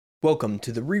Welcome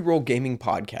to the Reroll Gaming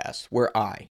Podcast, where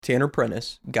I, Tanner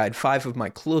Prentice, guide 5 of my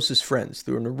closest friends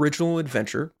through an original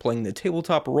adventure playing the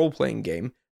tabletop role-playing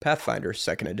game Pathfinder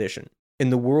 2nd Edition. In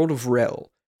the world of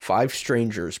Rel, 5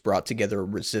 strangers brought together a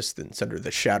resistance under the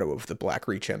shadow of the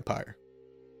Blackreach Empire.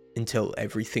 Until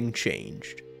everything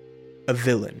changed. A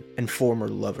villain and former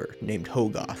lover named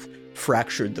Hogoth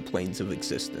fractured the planes of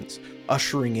existence,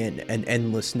 ushering in an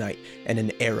endless night and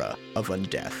an era of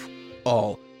undeath.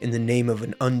 All in the name of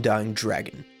an undying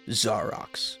dragon,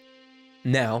 Zarox.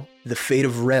 Now, the fate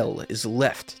of Rel is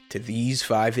left to these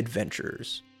 5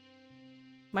 adventurers.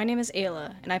 My name is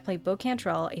Ayla, and I play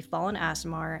Bo-Cantrell, a fallen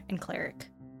Aasimar and cleric,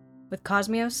 with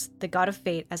Cosmios, the god of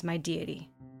fate, as my deity.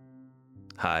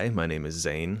 Hi, my name is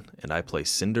Zane, and I play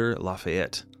Cinder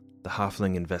Lafayette, the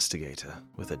halfling investigator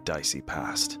with a dicey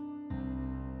past.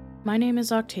 My name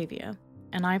is Octavia,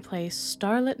 and I play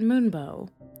Starlit Moonbow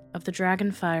of the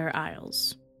Dragonfire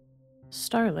Isles.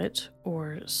 Starlit,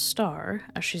 or Star,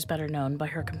 as she's better known by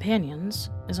her companions,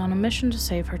 is on a mission to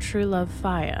save her true love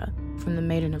Faya from the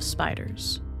Maiden of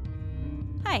Spiders.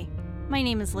 Hi, my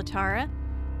name is Latara,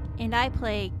 and I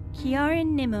play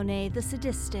Kiaran Nimone the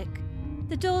Sadistic,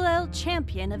 the Dolel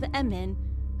champion of Emin,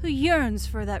 who yearns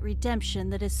for that redemption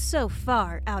that is so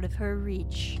far out of her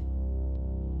reach.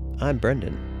 I'm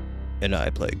Brendan, and I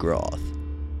play Groth,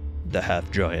 the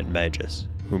half-giant magus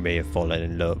who may have fallen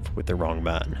in love with the wrong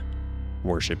man,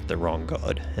 worshipped the wrong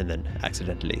god, and then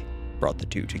accidentally brought the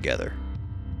two together.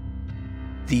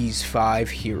 These 5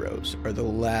 heroes are the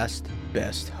last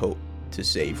best hope to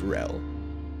save Rel.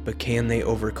 But can they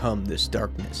overcome this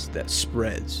darkness that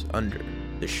spreads under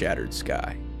the shattered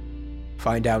sky?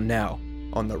 Find out now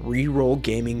on the Reroll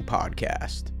Gaming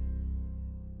Podcast.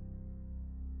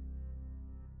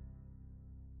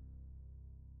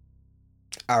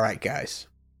 All right, guys.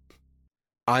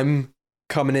 I'm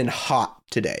coming in hot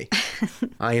today.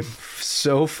 I am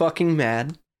so fucking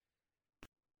mad.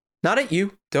 Not at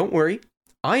you, don't worry.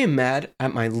 I am mad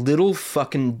at my little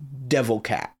fucking devil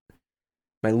cat.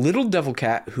 My little devil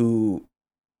cat who...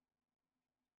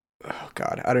 Oh,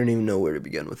 God, I don't even know where to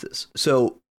begin with this.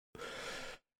 So,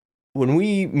 when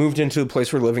we moved into the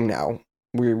place we're living now,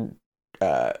 we're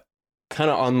kind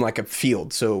of on like a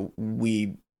field. So,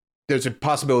 there's a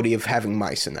possibility of having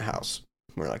mice in the house.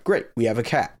 We're like, great, we have a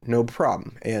cat, no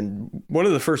problem. And one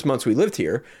of the first months we lived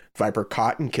here, Viper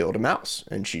caught and killed a mouse.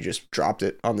 And she just dropped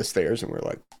it on the stairs, and we're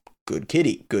like, good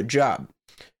kitty, good job.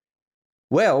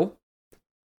 Well,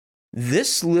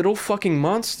 this little fucking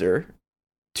monster,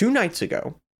 2 nights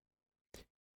ago,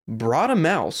 brought a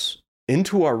mouse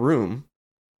into our room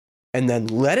and then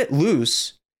let it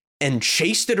loose and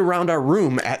chased it around our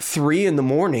room at 3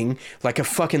 a.m. like a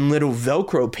fucking little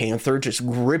Velcro panther, just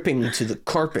gripping to the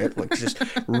carpet, like just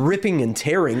ripping and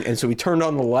tearing. And so we turned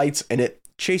on the lights and it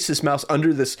chased this mouse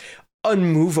under this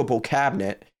unmovable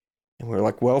cabinet. And we're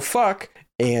like, well, fuck.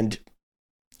 And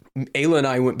Ayla and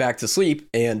I went back to sleep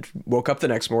and woke up the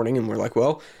next morning and we're like,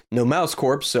 well, no mouse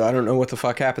corpse, so I don't know what the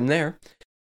fuck happened there.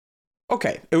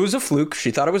 Okay, it was a fluke.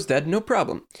 She thought it was dead, no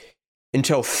problem.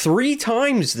 Until 3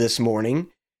 times this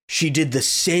morning, she did the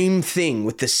same thing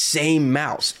with the same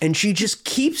mouse, and she just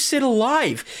keeps it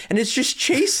alive, and it's just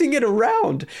chasing it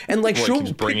around. And like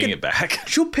she'll bringing it back.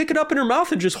 She'll pick it up in her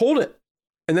mouth and just hold it,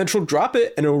 and then she'll drop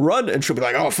it and it'll run, and she'll be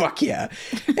like, "Oh fuck yeah!"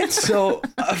 And so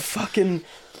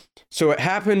so it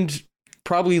happened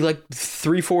probably like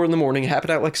 3-4 in the morning. It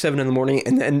happened at like 7 in the morning,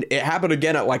 and then it happened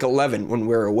again at like 11 when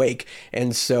we're awake.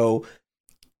 And so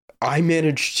I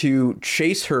managed to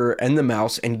chase her and the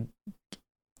mouse, and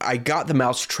I got the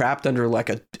mouse trapped under like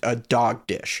a dog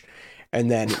dish. And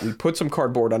then we put some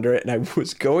cardboard under it, and I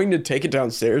was going to take it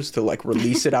downstairs to like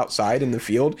release it outside in the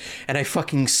field, and I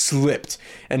fucking slipped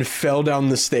and fell down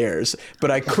the stairs.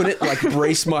 But I couldn't like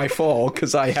brace my fall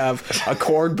because I have a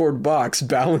cardboard box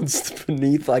balanced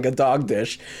beneath like a dog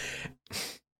dish.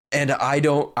 And I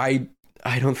don't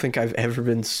think I've ever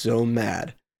been so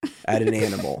mad at an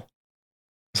animal.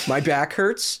 My back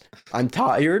hurts, I'm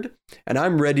tired, and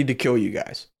I'm ready to kill you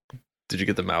guys. Did you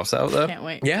get the mouse out, though? Can't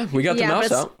wait. Yeah, we got the mouse but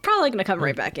it's out. probably going to come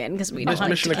right back in because we don't want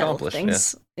Mission to kill accomplished,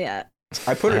 things. Yeah.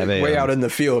 I put it way out in the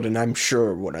field, and I'm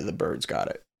sure one of the birds got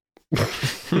it.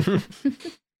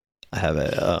 I have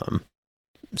a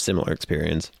similar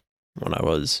experience when I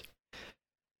was,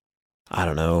 I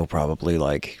don't know, probably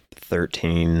like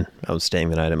 13. I was staying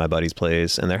the night at my buddy's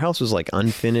place, and their house was like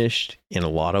unfinished in a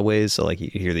lot of ways. So like you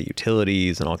hear the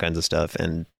utilities and all kinds of stuff,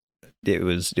 and it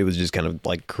was just kind of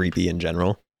like creepy in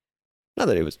general. Not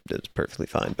that it was perfectly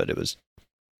fine, but it was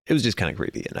just kind of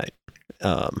creepy at night.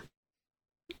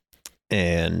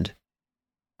 And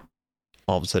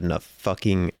all of a sudden a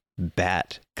fucking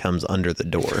bat comes under the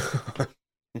door.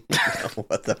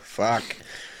 What the fuck?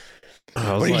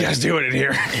 I was What are you like- guys doing in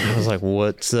here? I was like,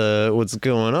 what's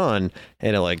going on?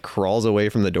 And it like crawls away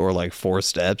from the door like 4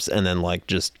 steps and then like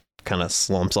just kind of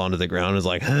slumps onto the ground and is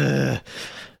like,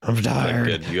 I'm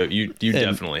tired. Good. You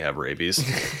definitely have rabies.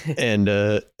 And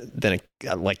then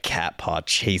a like cat paw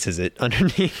chases it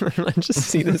underneath. And I just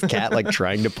see this cat like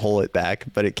trying to pull it back,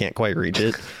 but it can't quite reach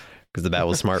it because the bat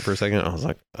was smart for a second. I was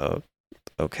like, oh,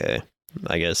 okay.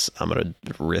 I guess I'm going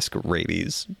to risk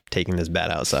rabies taking this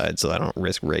bat outside so I don't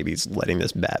risk rabies letting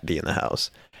this bat be in the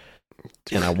house.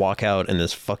 And I walk out and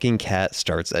this fucking cat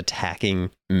starts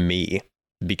attacking me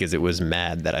because it was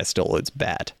mad that I stole its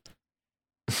bat.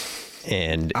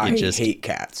 And I it just hate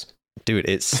cats. dude,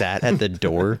 it sat at the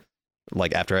door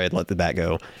like after I had let the bat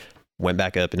go, went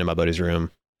back up into my buddy's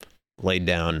room, laid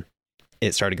down.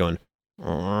 It started going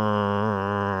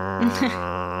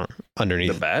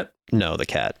underneath The bat? No, the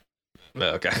cat. Oh,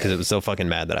 okay. Because it was so fucking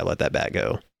mad that I let that bat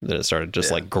go that it started just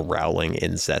Yeah. like growling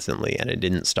incessantly, and it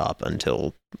didn't stop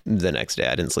until the next day.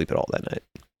 I didn't sleep at all that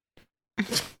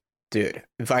night. Dude,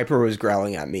 Viper was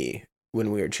growling at me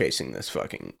when we were chasing this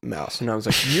fucking mouse, and I was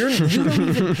like, you don't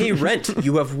even pay rent.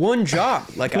 You have one job.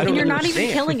 Like, I don't And you're not understand.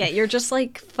 even killing it. You're just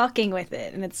like fucking with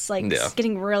it. And it's like Yeah. it's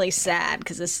getting really sad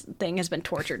because this thing has been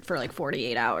tortured for like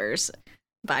 48 hours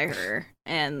by her.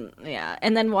 And yeah.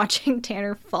 And then watching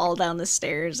Tanner fall down the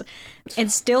stairs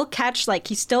and still catch, like,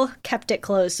 he still kept it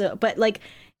close. So, but like,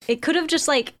 it could have just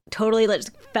like totally like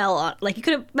fell on. Like, you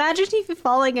could have imagine if you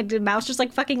falling and the mouse just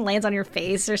like fucking lands on your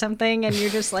face or something, and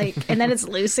you're just like, and then it's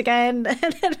loose again, and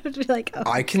then it would be like, oh,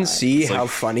 I can God. see It's how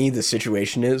like- funny the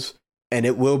situation is, and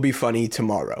it will be funny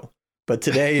tomorrow. But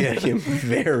today, I am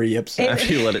very upset.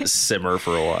 After you let it simmer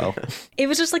for a while. It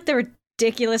was just like the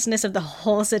ridiculousness of the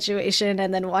whole situation,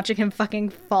 and then watching him fucking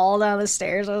fall down the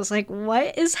stairs, I was like,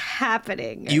 what is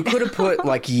happening? You could have put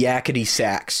like yakety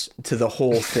sax to the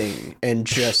whole thing, and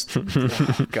just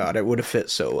oh, God, it would have fit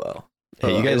so well.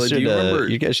 Hey, you guys Ayla, do should you remember-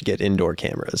 you guys should get indoor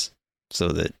cameras so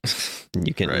that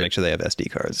you can Right. make sure they have SD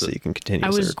cards so you can I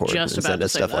continuously was record just and about send to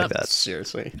us say stuff like that. that.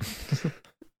 Seriously.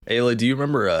 Ayla, do you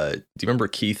remember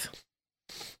Keith?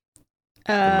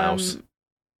 mouse.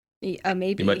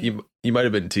 Maybe. You might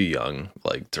have been too young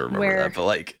like to remember Where? that, but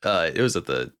like it was at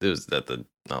the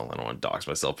no, I don't want to dox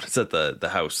myself, but it's at the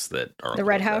house that our The uncle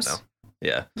red lives at house?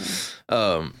 now.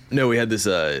 Yeah. No, we had this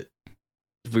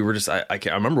we were just I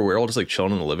can't I remember we were all just like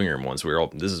chilling in the living room once. We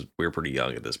were pretty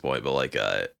young at this point, but like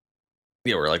yeah,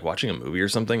 we were like watching a movie or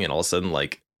something, and all of a sudden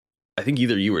like I think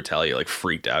either you or Talia like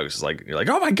freaked out because like you're like,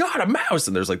 oh my God, a mouse,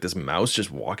 and there's like this mouse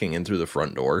just walking in through the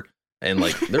front door. And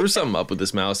like there was something up with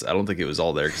this mouse. I don't think it was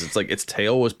all there because it's like its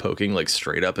tail was poking like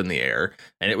straight up in the air,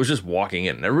 and it was just walking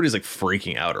in. And everybody's like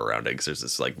freaking out around it because there's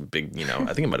this like big, I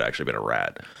think it might have actually been a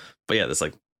rat, but yeah, this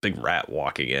like big rat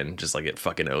walking in, just like it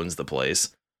fucking owns the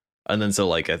place. And then so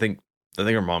like I think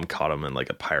her mom caught him in like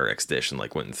a Pyrex dish and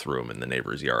like went and threw him in the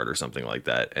neighbor's yard or something like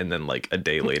that. And then like a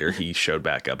day later, he showed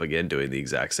back up again doing the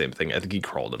exact same thing. I think he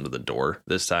crawled into the door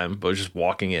this time, but was just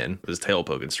walking in with his tail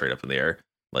poking straight up in the air,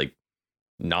 like.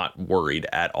 Not worried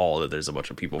at all that there's a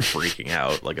bunch of people freaking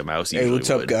out like a mouse usually Hey, what's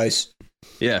up, would. guys?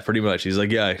 Yeah, pretty much. He's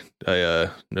like, yeah, I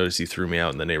noticed you threw me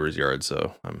out in the neighbor's yard,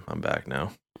 so I'm back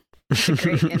now.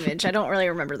 Great image. I don't really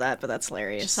remember that, but that's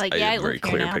hilarious. Just like, I yeah, I have a very live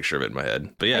here clear now. picture of it in my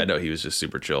head. But yeah, no, he was just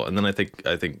super chill. And then I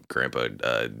think Grandpa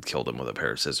killed him with a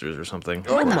pair of scissors or something.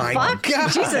 Oh What the my fuck?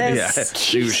 God. Jesus.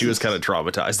 Yeah, she was kind of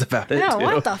traumatized about it. No, too.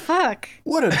 what the fuck?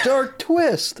 What a dark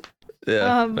twist.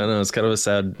 Yeah, I know it's kind of a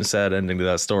sad ending to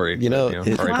that story. You know, but,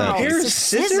 it- all right, Wow. Here's It's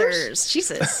scissors?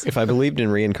 Jesus. If I believed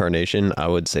in reincarnation, I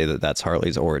would say that that's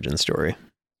Harley's origin story.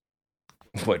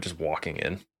 what, just walking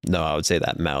in? No, I would say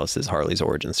that mouse is Harley's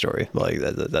origin story. Like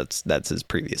that's his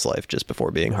previous life just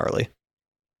before being Harley.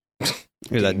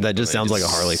 Because that just sounds like a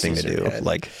Harley thing to do. Scissorhead.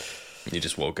 Like, He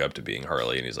just woke up to being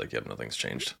Harley, and he's like, "Yep, nothing's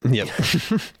changed." yep,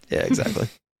 yeah, exactly.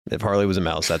 If Harley was a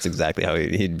mouse, that's exactly how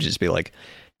he'd just be like,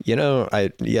 I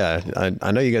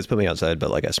know you guys put me outside,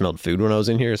 but like I smelled food when I was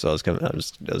in here, so I was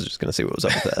just gonna see what was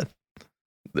up with that.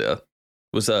 Yeah,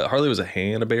 was Harley was a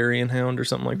Hanoverian hound or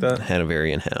something like that?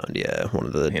 Hanoverian hound, yeah, one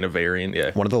of the Hanoverian,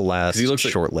 yeah. last he looks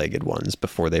like- short-legged ones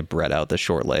before they bred out the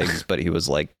short legs, but he was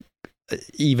like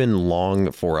even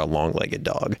long for a long-legged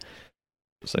dog.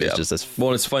 So Yeah. it's just this.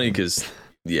 Well, it's funny because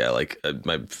like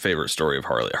my favorite story of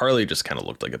Harley just kind of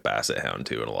looked like a basset hound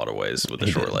too in a lot of ways with the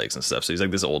He short did. legs and stuff. So he's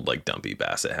like this old like dumpy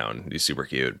basset hound. He's super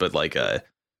cute, but like I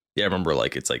remember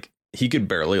like it's like he could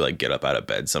barely like get up out of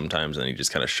bed sometimes, and he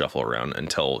just kind of shuffle around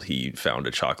until he found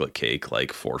a chocolate cake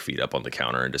like 4 feet up on the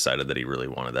counter and decided that he really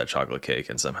wanted that chocolate cake,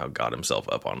 and somehow got himself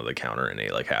up onto the counter and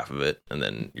ate like half of it. And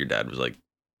then your dad was like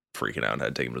freaking out and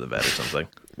had to take him to the vet or something.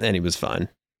 And he was fine.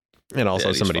 And also,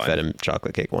 he's somebody fine. fed him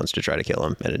chocolate cake once to try to kill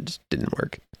him, and it just didn't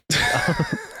work.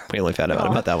 We only found out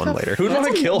about that one later. Who'd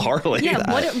want to kill Harley? Yeah,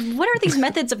 what are these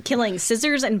methods of killing?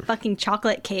 Scissors and fucking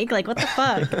chocolate cake? Like, what the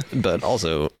fuck? But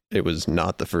also, it was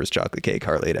not the first chocolate cake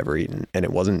Harley had ever eaten, and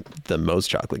it wasn't the most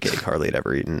chocolate cake Harley had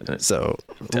ever eaten. So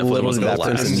Definitely little wasn't did the that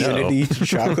last. person know. Immunity to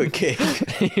chocolate cake.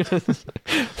 He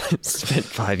spent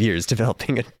 5 years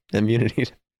developing an immunity.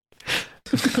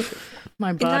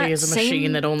 My that body is a machine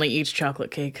same- that only eats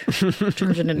chocolate cake.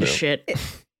 Turns it into shit.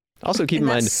 Also, keep in And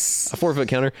mind, that's- a 4-foot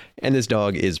counter, and this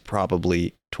dog is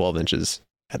probably 12 inches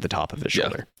at the top of his Yeah.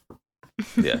 shoulder.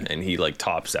 Yeah, and he like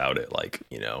tops out at like,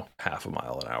 half a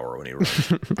mile an hour when he runs.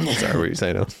 Sorry, what were you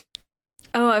saying?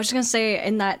 Oh, I was just gonna say,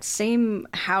 in that same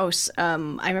house, I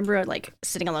remember like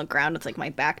sitting on the ground with like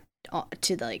my back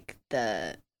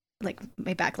to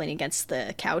my back leaning against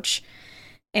the couch,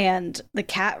 and the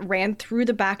cat ran through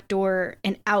the back door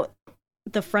and out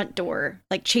the front door,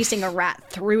 like chasing a rat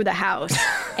through the house,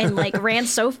 and like ran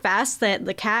so fast that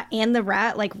the cat and the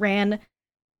rat like ran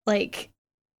like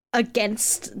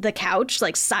against the couch,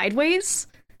 like sideways,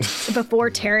 before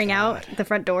tearing out the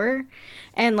front door,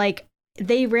 and like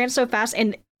they ran so fast,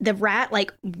 and the rat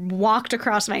like walked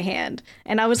across my hand,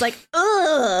 and I was like,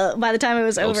 ugh. By the time it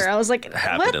was over, I was like,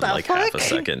 Happened what in the like fuck? half a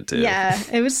second too. Yeah,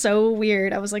 it was so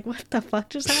weird. I was like, what the fuck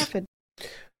just happened?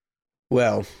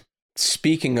 Well,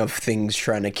 speaking of things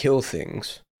trying to kill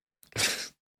things,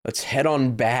 let's head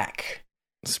on back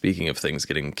Speaking of things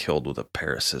getting killed with a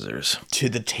pair of scissors. to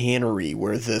the tannery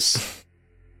where this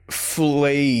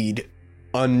flayed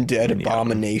undead Minion.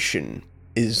 abomination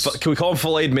is. Can we call him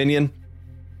Filleted Minion?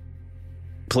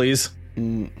 Please?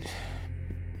 No.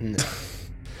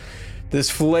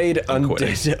 This flayed I'm quitting.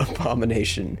 undead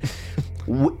abomination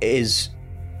is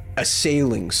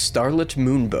assailing Starlit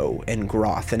Moonbow and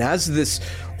Groth. And as this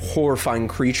horrifying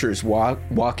creature is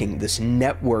walking, this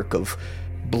network of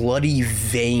bloody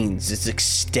veins is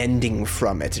extending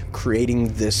from it,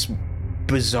 creating this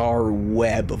bizarre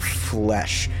web of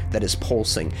flesh that is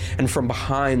pulsing. And from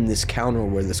behind this counter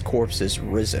where this corpse is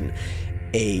risen,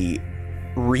 a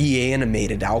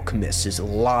reanimated alchemist is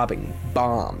lobbing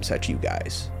bombs at you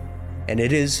guys. And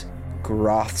it is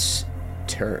Groth's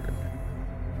turn.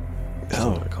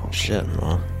 Oh, shit.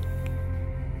 Well,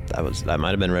 I might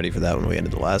have been ready for that when we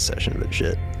ended the last session, but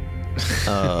shit.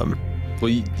 Well,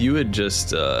 you had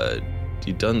just,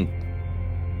 you'd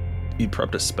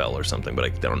prepped a spell or something, but I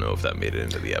don't know if that made it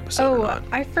into the episode or not.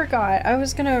 I forgot. I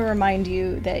was gonna remind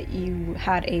you that you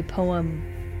had a poem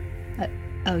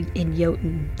in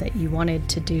Jotun that you wanted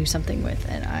to do something with,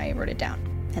 and I wrote it down.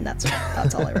 And that's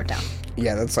all I wrote down.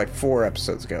 Yeah, that's like 4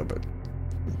 episodes ago, but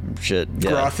Shit.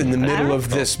 Yeah. Groth in the middle of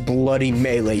this bloody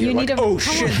melee, you're You like, need a oh poem.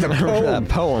 shit, the That poem.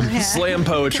 poem. Slam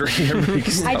poetry. Everybody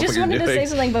can stop I what just you're wanted to say doing.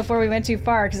 something before we went too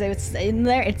far, because it's in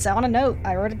there. It's on a note.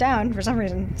 I wrote it down for some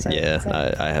reason. So, Yeah,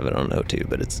 I have it on note too,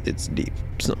 but it's deep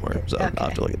somewhere, so I'll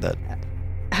have to look at that.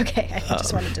 Okay, I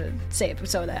just wanted to say it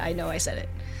so that I know I said it.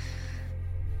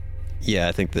 Yeah,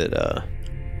 I think that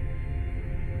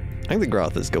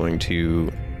Groth is going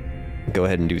to go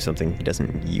ahead and do something he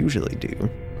doesn't usually do,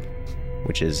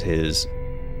 which is his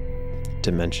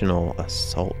dimensional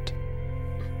assault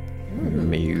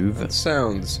move. That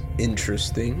sounds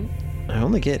interesting. I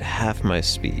only get half my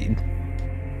speed.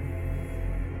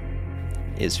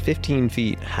 Is 15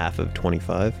 feet half of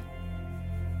 25?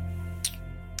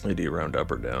 Do you round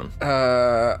up or down?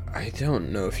 I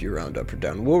don't know if you round up or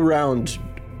down. We'll round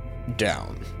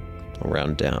down. I'll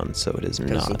round down, so it is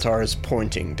Because not. Latar is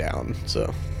pointing down,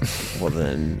 so. Well,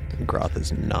 then Groth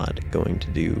is not going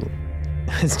to do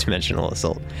his dimensional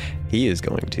assault. He is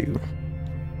going to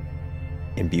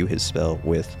imbue his spell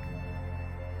with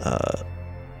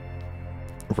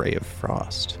Ray of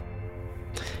Frost.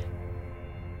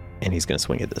 And he's going to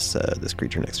swing at this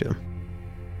creature next to him.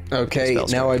 Okay, Spell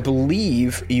now I strike.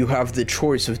 believe you have the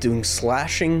choice of doing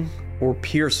slashing or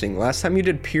piercing. Last time you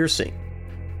did piercing.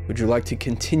 Would you like to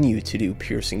continue to do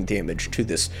piercing damage to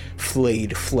this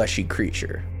flayed, fleshy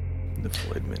creature? The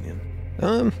Filleted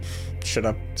Minion. Shut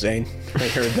up, Zane. I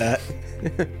heard that.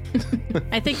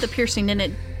 I think the piercing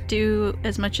didn't do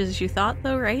as much as you thought,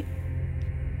 though, right?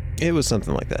 It was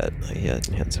something like that. He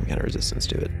had some kind of resistance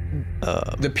to it.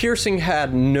 The piercing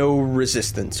had no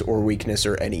resistance or weakness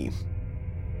or any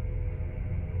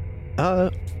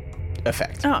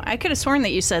effect. Oh, I could have sworn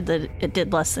that you said that it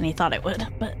did less than he thought it would,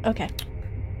 but okay.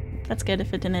 That's good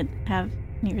if it didn't have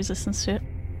any resistance to it.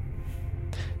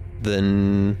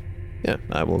 Then, yeah,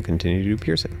 I will continue to do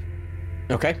piercing.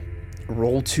 Okay.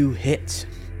 Roll to hit.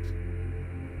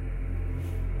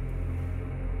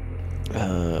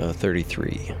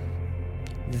 33.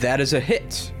 That is a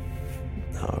hit.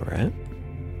 All right.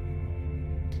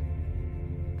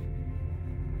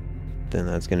 then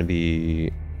that's going to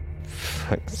be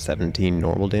 17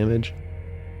 normal damage,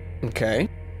 Okay.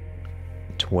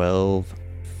 12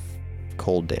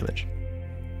 cold damage.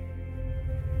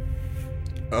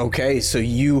 Okay, so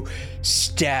you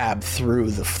stab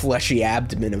through the fleshy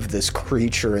abdomen of this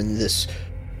creature, and this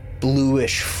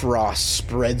bluish frost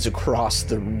spreads across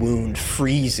the wound,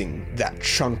 freezing that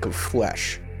chunk of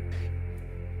flesh.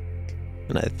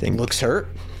 And I think Looks hurt.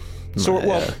 So,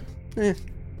 well,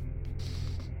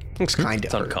 looks kind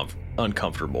It's of hurt.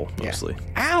 uncomfortable, mostly.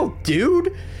 Ow,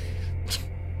 dude!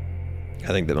 I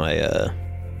think that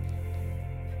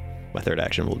my third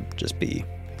action will just be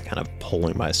kind of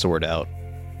pulling my sword out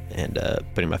and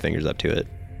putting my fingers up to it,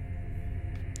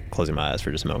 closing my eyes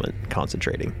for just a moment,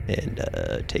 concentrating,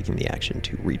 and taking the action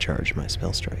to recharge my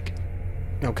spell strike.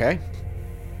 Okay.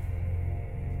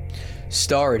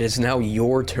 Star, it is now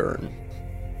your turn.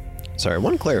 Sorry,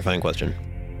 one clarifying question,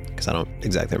 because I don't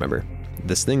exactly remember.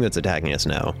 This thing that's attacking us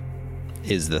now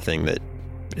is the thing that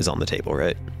is on the table,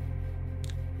 right?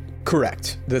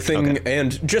 Correct. The thing, Okay.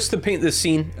 and just to paint this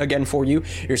scene again for you,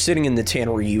 you're sitting in the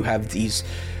tannery, you have these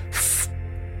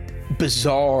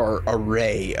bizarre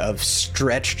array of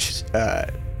stretched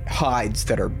hides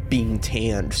that are being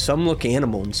tanned. Some look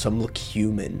animal and some look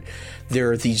human.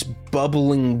 There are these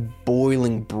bubbling,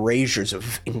 boiling braziers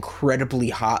of incredibly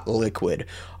hot liquid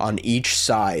on each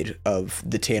side of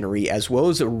the tannery, as well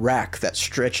as a rack that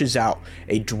stretches out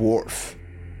a dwarf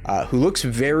who looks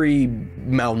very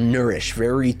malnourished,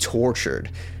 very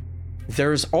tortured.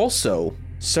 There's also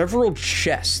several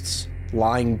chests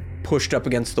lying pushed up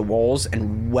against the walls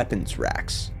and weapons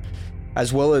racks,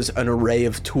 as well as an array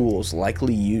of tools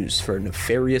likely used for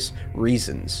nefarious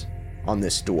reasons on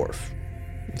this dwarf.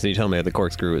 So you tell me the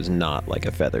corkscrew is not like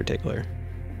a feather tickler.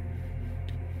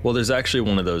 Well, there's actually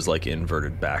one of those like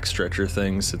inverted back stretcher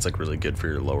things. It's like really good for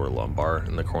your lower lumbar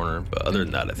in the corner. But other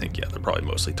than that, I think, yeah, they're probably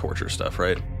mostly torture stuff,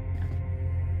 right?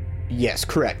 Yes,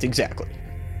 correct, exactly.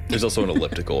 There's also an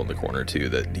elliptical in the corner too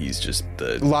that he's just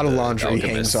A lot of laundry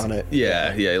alchemist. hangs on it.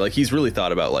 Yeah, like he's really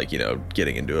thought about like,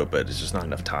 getting into it, but it's just not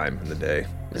enough time in the day.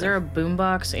 Is there a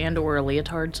boombox and or a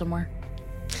leotard somewhere?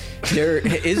 There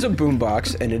is a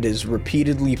boombox, and it is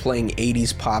repeatedly playing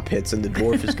 80s pop hits, and the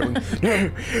dwarf is going,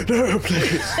 no,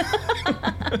 please.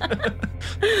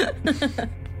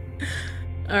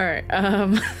 All right.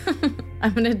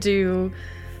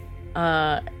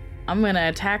 I'm gonna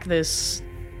attack this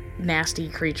nasty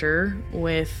creature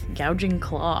with gouging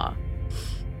claw.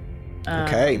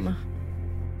 Okay.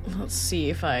 Let's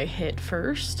see if I hit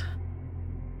first.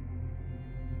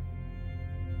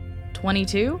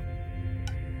 22.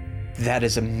 That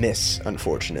is a miss,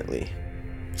 unfortunately.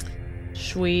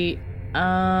 Sweet.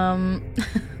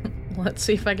 Let's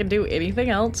see if I can do anything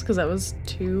else, because that was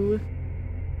two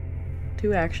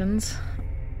actions.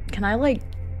 Can I, like,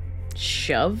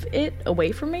 shove it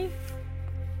away from me?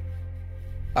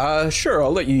 Sure,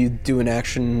 I'll let you do an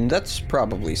action. That's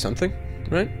probably something,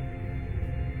 right?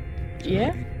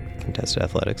 Yeah. Contested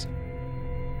athletics.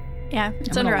 Yeah,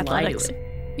 it's I'm under gonna lie to athletics. it.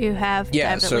 You have to Yeah,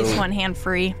 have at so- least one hand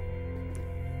free.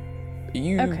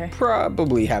 You Okay.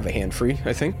 probably have a hand free,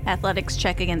 I think. Athletics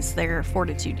check against their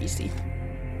fortitude DC.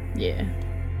 Yeah.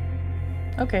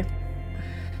 Okay.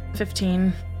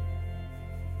 15.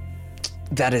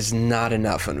 That is not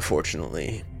enough,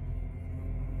 unfortunately.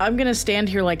 I'm gonna stand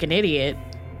here like an idiot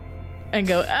and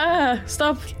go,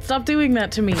 stop doing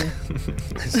that to me.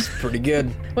 This is pretty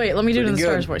good. Wait, let me do it in the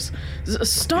Pretty Star's good. voice.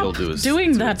 Stop You'll do is-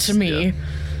 doing do that it, to me.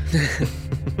 yeah.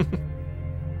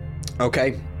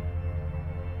 Okay.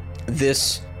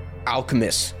 This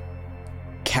alchemist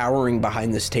cowering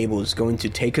behind this table is going to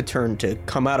take a turn to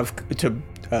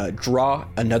draw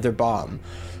another bomb,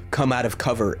 come out of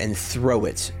cover, and throw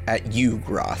it at you,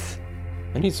 Groth.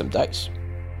 I need some dice.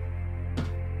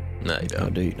 No, you How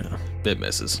don't. do you know? It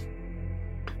misses.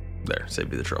 There,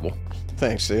 saved you the trouble.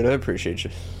 Thanks, dude. I appreciate you.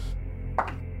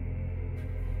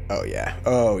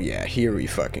 Oh, yeah. Here we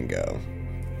fucking go.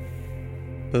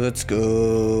 Let's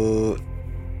go.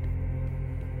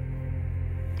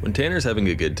 When Tanner's having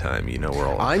a good time, you know we're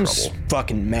all in I'm trouble.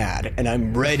 fucking mad, and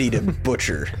I'm ready to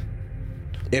butcher.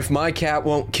 If my cat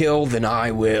won't kill, then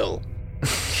I will.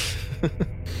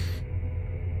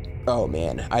 Oh,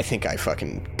 man. I think I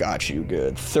fucking got you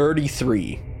good.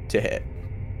 33 to hit.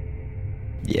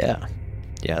 Yeah.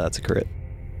 Yeah, that's a crit.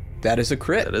 That is a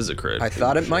crit. That is a crit. I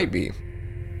thought it might be.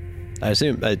 I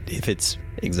assume if it's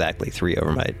exactly 10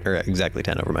 over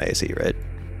my AC, right?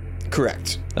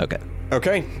 Correct. Okay.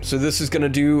 Okay, so this is gonna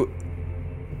do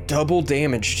double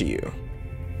damage to you.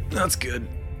 That's good.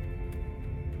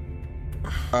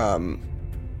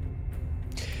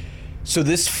 So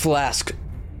this flask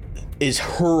is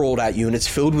hurled at you, and it's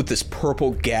filled with this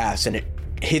purple gas, and it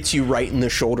hits you right in the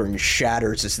shoulder and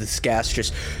shatters as this gas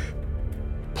just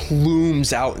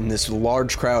plumes out in this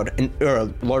large cloud. In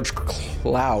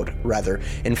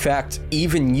fact,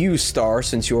 even you, Star,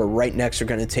 since you are right next, are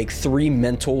going to take 3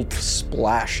 mental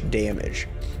splash damage.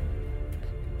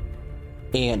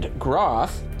 And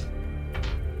Groth,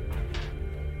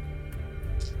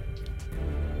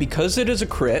 because it is a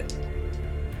crit,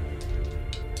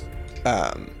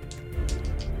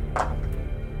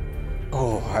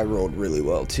 I rolled really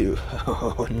well too.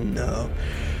 Oh no.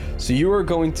 So you are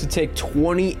going to take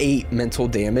 28 mental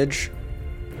damage.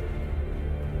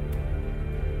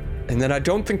 And then I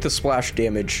don't think the splash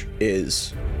damage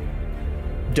is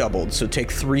doubled. So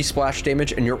take 3 splash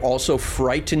damage, and you're also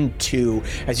frightened too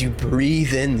as you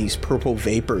breathe in these purple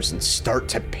vapors and start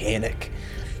to panic.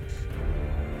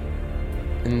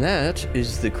 And that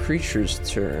is the creature's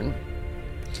turn.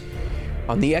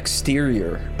 On the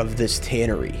exterior of this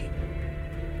tannery,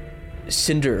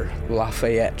 Cinder,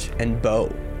 Lafayette, and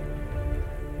Beau,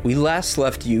 we last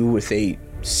left you with a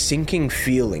sinking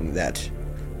feeling that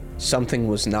something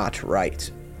was not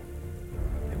right.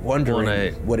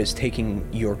 Wondering what is taking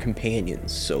your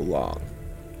companions so long.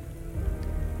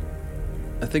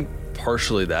 I think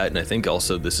partially that, and I think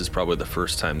also this is probably the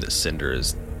first time that Cinder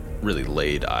has really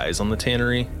laid eyes on the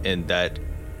tannery, and that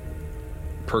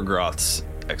Pergroth's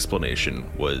explanation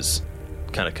was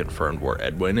kind of confirmed where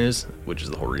Edwin is, which is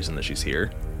the whole reason that she's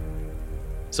here.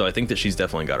 So I think that she's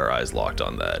definitely got her eyes locked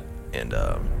on that, and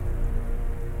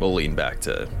we'll lean back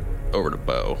over to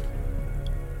Beau.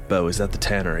 Beau, is that the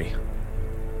tannery?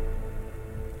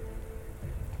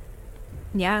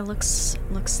 Yeah, looks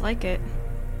like it.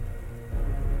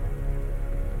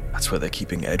 That's where they're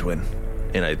keeping Edwin.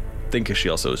 And I think she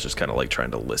also is just kind of like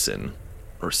trying to listen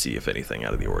or see if anything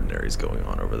out of the ordinary is going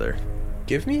on over there.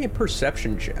 Give me a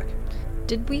perception check.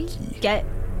 Did we get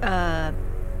Fuck.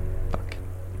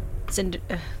 Cinder?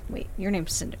 Wait, your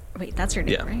name's Cinder. Wait, that's your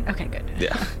name, Yeah. right? Okay, good.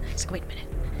 Yeah. It's like, wait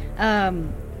a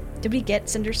minute. Did we get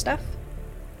Cinder stuff?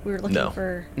 We were looking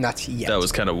for. Not yet. That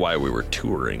was kind of why we were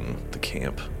touring the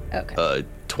camp. Okay.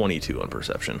 22 on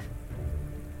perception.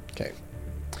 Okay.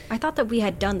 I thought that we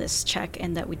had done this check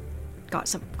and that we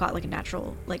got like a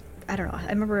natural, like, I don't know. I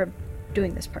remember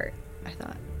doing this part, I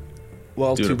thought.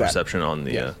 Well, Doing too a bad. perception on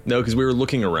the Yeah. no, because we were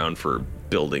looking around for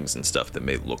buildings and stuff that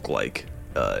may look like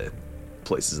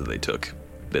places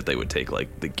that they would take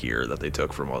like the gear that they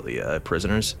took from all the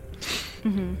prisoners.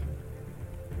 Mm-hmm.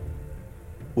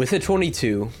 With a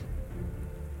 22,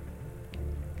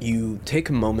 you take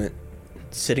a moment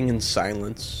sitting in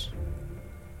silence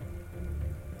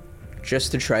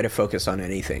just to try to focus on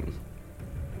anything.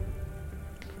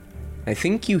 I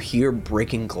think you hear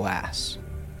breaking glass.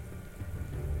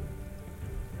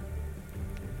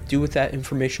 Do with that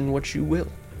information what you will.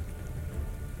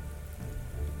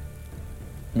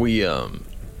 We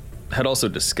had also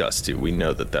discussed too. We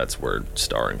know that that's where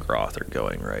Star and Groth are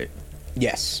going, right?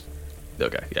 Yes.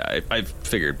 Okay, yeah, I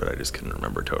figured, but I just couldn't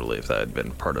remember totally if that had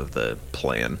been part of the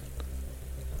plan.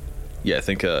 Yeah, I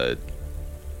think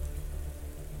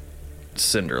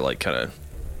Cinder like kind of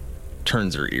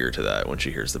turns her ear to that when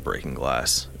she hears the breaking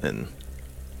glass and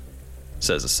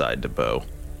says aside to Beau,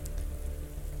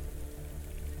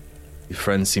 "Your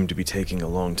friends seem to be taking a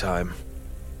long time."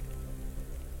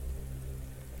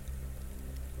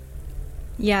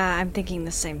 Yeah, I'm thinking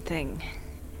the same thing.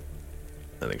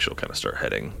 I think she'll kind of start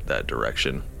heading that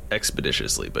direction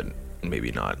expeditiously, but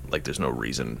maybe not. Like, there's no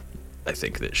reason I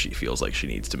think that she feels like she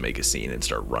needs to make a scene and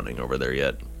start running over there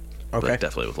yet. Okay. But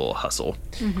definitely with a little hustle.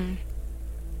 Mm-hmm.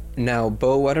 Now,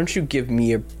 Beau, why don't you give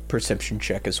me a perception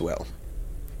check as well?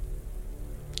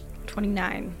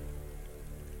 29.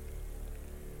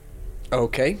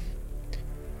 Okay.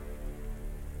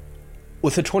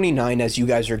 With a 29, as you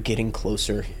guys are getting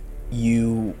closer,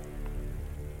 you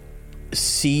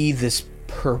see this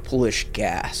purplish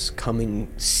gas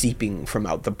seeping from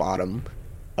out the bottom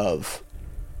of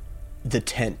the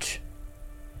tent.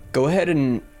 Go ahead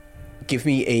and give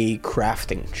me a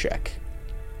crafting check.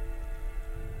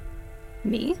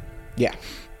 Me? Yeah.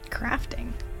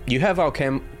 Crafting. You have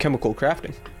chemical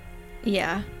crafting.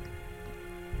 Yeah.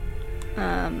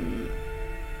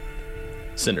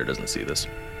 Cinder doesn't see this.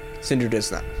 Cinder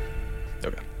does not.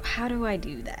 Okay. How do I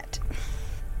do that?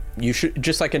 You should,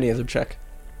 just like any other check.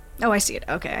 Oh, I see it.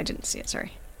 Okay, I didn't see it.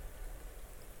 Sorry.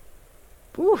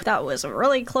 Ooh, that was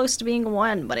really close to being a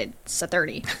 1, but it's a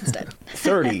 30 instead.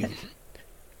 30.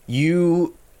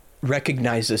 You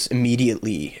recognize this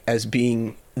immediately as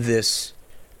being this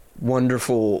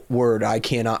wonderful word I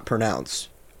cannot pronounce.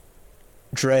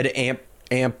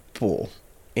 Ampule.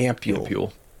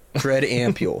 Ampule. Dread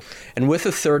Ampule. And with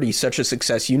a 30, such a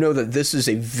success, you know that this is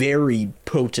a very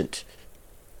potent,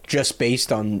 just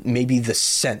based on maybe the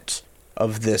scent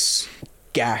of this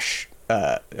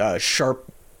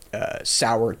sharp,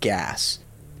 sour gas,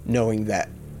 knowing that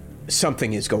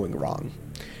something is going wrong.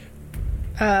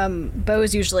 Bo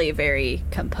is usually very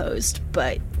composed,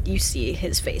 but you see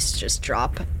his face just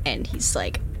drop, and he's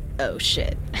like, oh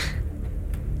shit.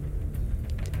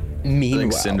 Meanwhile, I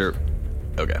think Cinder.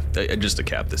 Okay, just to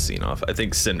cap this scene off, I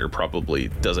think Cinder probably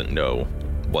doesn't know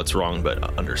what's wrong,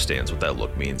 but understands what that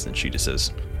look means, and she just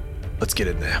says, "Let's get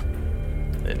in there,"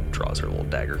 and draws her little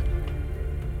dagger.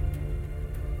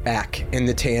 back in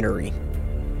the tannery,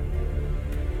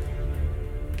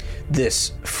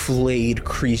 this flayed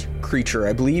creature,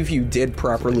 I believe you did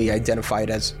properly identify it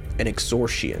as an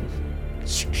exorcian.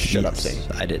 Shut up, Zane.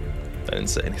 I did. I didn't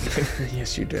say anything.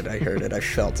 Yes, you did. I heard it. I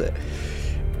felt it.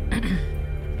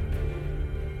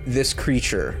 This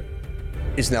creature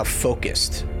is now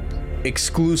focused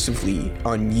exclusively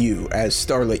on you. As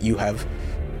Starlet, you have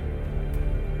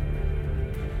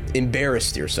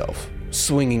embarrassed yourself,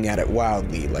 swinging at it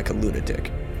wildly like a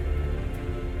lunatic.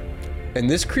 And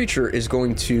this creature is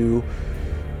going to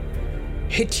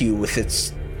hit you with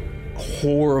its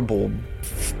horrible,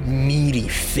 meaty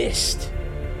fist.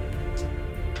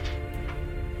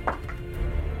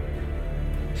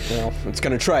 Well, it's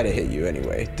going to try to hit you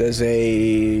anyway. Does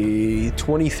a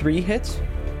 23 hit?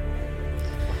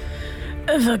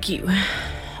 Fuck you.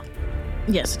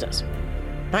 Yes, it does.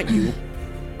 Not you.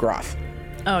 Groth.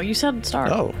 Oh, you said Star.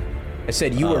 Oh, I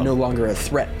said you are no longer a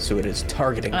threat, so it is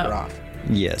targeting Groth.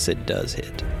 yes, it does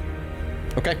hit.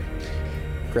 Okay.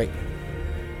 Great.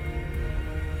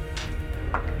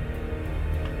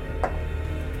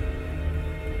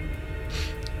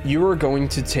 You are going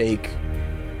to take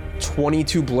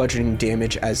 22 bludgeoning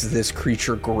damage as this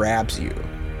creature grabs you.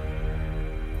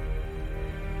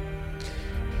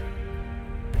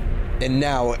 And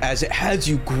now, as it has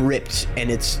you gripped,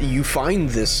 and you find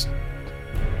this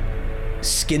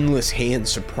skinless hand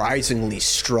surprisingly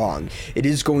strong, it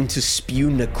is going to spew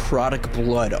necrotic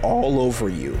blood all over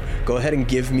you. Go ahead and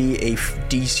give me a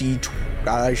DC.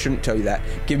 I shouldn't tell you that.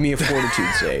 Give me a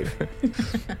fortitude save.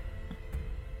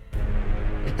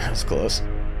 That was close.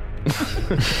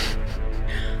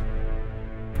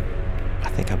 I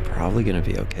think I'm probably gonna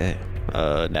be okay.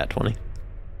 Nat 20.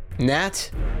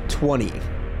 Nat 20.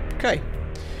 Okay.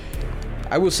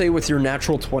 I will say with your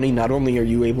natural 20, not only are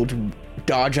you able to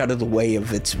dodge out of the way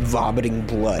of its vomiting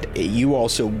blood, you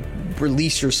also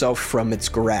release yourself from its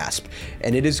grasp.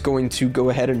 And it is going to go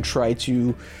ahead and try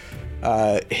to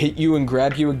hit you and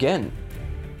grab you again.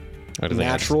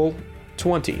 Natural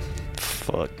 20.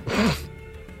 Fuck.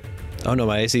 Oh no,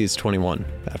 my AC is 21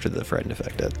 after the frightened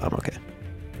effect. I'm okay.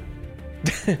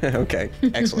 Okay,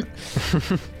 excellent.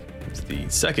 It's the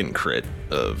second crit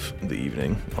of the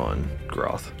evening on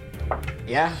Groth.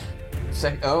 Yeah.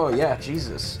 Oh, yeah,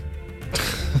 Jesus.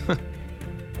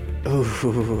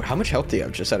 Ooh, how much health do you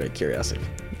have, just out of curiosity?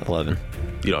 11.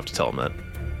 You don't have to tell him that.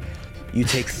 You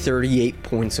take 38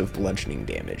 points of bludgeoning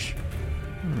damage.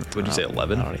 Would you say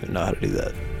 11? I don't even know how to do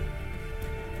that.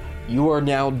 You are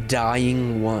now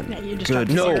dying one. Yeah, you just Good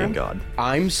dropped fucking zero. God.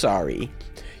 I'm sorry.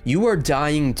 You are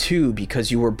dying two because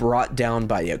you were brought down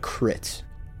by a crit.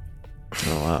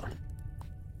 Oh wow.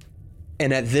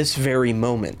 And at this very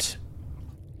moment,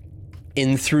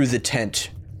 in through the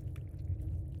tent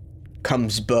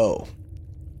comes Bo.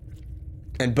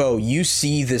 And Bo, you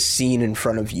see this scene in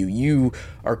front of you. You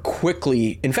are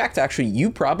quickly, in fact, actually, you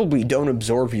probably don't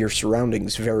absorb your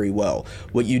surroundings very well.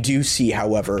 What you do see,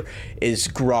 however, is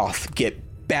Groth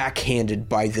get backhanded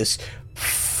by this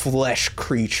flesh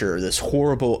creature, this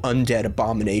horrible undead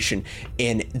abomination,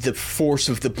 and the force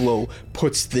of the blow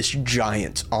puts this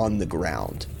giant on the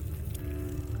ground.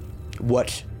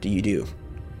 What do you do?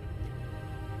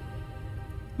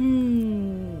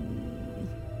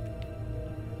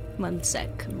 One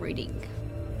sec, I'm reading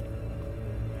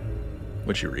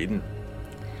What you reading?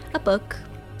 a book.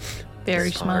 Very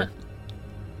Smart.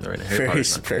 smart. All right, Harry Very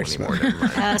Potter's not very cool anymore.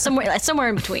 Never mind. Somewhere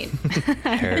in between.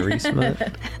 Harry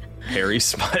Smut. Harry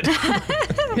Smut.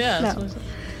 Yeah. that's No.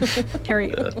 what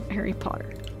Harry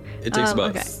Potter. It takes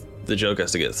about okay. the joke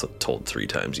has to get told 3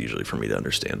 times usually for me to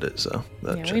understand it, so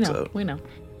that yeah, checks we know. out. We know.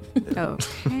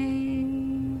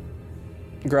 Okay.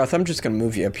 Groth, I'm just gonna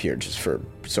move you up here just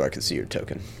so I can see your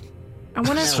token. I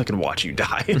want So I can watch you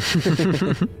die.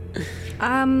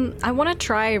 I want to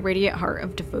try Radiant Heart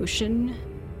of Devotion,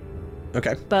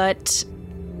 Okay. but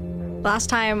last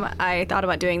time I thought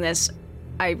about doing this,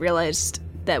 I realized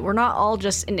that we're not all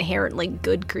just inherently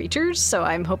good creatures, so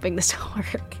I'm hoping this will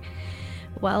work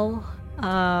well.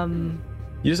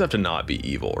 You just have to not be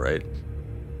evil, right?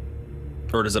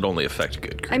 Or does it only affect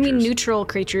good creatures? I mean, neutral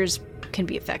creatures can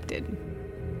be affected.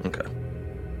 Okay.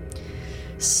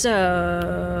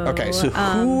 So... Okay, so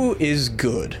who is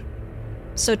good?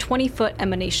 So 20-foot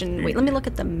emanation... Wait, let me look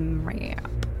at the map.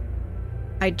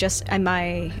 Am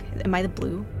I the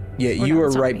blue? Yeah, Or you no, are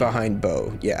it's not right me. behind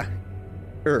Bo. Yeah.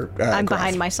 I'm Graph.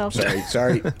 behind myself.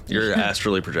 Sorry. You're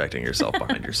astrally projecting yourself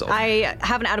behind yourself. I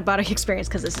have an out-of-body experience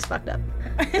because this is fucked up.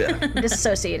 Yeah.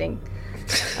 Disassociating.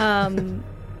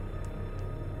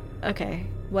 Okay.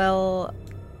 Well,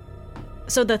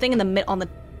 so the thing in the mid on the.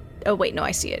 Oh wait, no,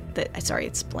 I see it. Sorry,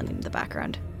 it's blending in the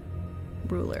background.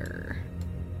 Ruler.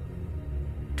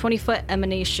 20-foot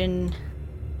emanation.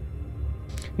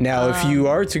 Now, if you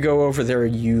are to go over there,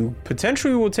 you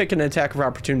potentially will take an attack of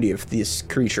opportunity if this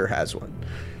creature has one.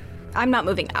 I'm not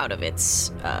moving out of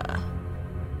its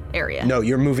area. No,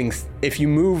 you're moving. If you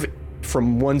move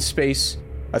from one space,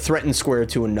 a threatened square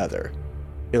to another,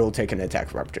 it'll take an attack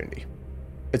of opportunity.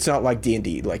 It's not like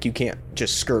D&D. Like, you can't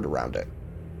just skirt around it.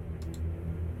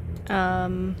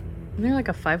 Isn't there like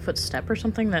a 5-foot step or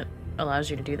something that allows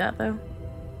you to do that, though?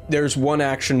 There's one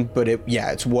action, but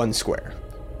it's one square.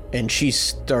 And she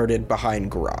started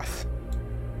behind Groth.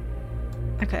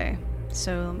 Okay.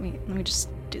 So let me just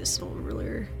do this little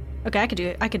ruler. Okay, I could do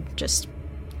it. I could just.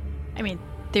 I mean,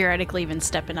 theoretically, even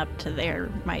stepping up to there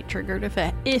might trigger it if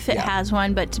it Yeah. has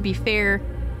one. But to be fair,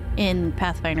 in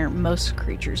Pathfinder, most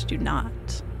creatures do not.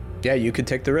 Yeah, you could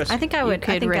take the risk. I think I would. I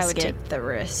could think I risk would it. take the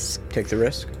risk. Take the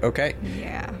risk? Okay.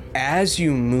 Yeah. As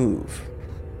you move,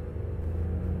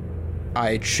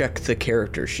 I check the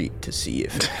character sheet to see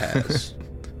if it has.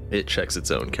 It checks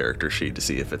its own character sheet to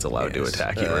see if it's allowed to Yes.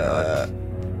 attack you or not.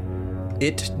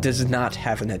 It does not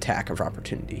have an attack of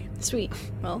opportunity. Sweet.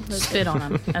 Well, that's Spit on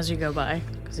him as you go by,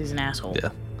 because he's an asshole.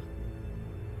 Yeah.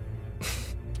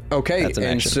 Okay, That's an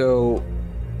and action. so...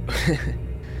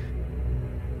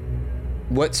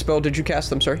 What spell did you cast?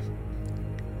 I'm sorry?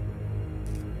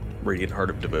 Radiant Heart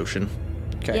of Devotion.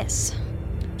 Okay. Yes.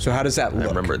 So how does that I look?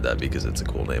 remembered that because it's a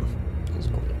cool name.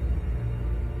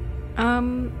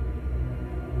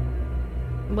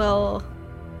 Well,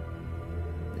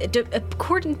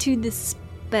 according to the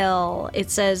spell,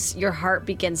 it says your heart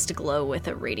begins to glow with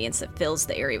a radiance that fills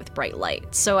the area with bright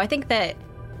light. So I think that,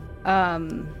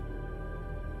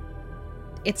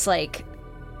 it's like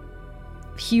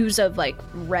hues of like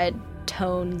red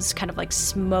tones, kind of like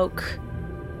smoke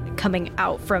coming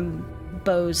out from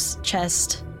Bo's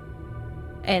chest.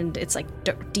 And it's like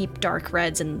deep dark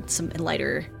reds and some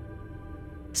lighter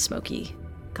smoky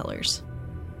colors.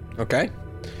 Okay.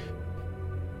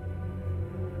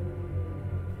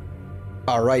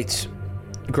 All right.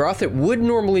 Groth, it would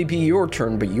normally be your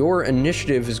turn, but your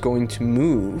initiative is going to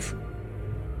move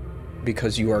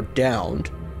because you are downed.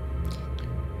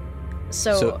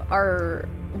 So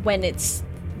when it's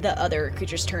the other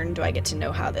creature's turn, do I get to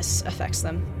know how this affects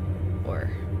them? Or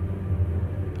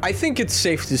I think it's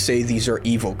safe to say these are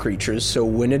evil creatures, so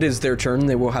when it is their turn,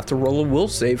 they will have to roll a will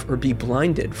save or be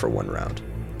blinded for 1 round.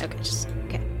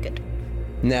 okay, good.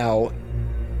 Now,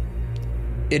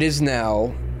 it is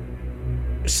now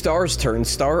Star's turn.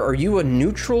 Star, are you a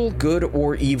neutral, good,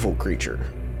 or evil creature?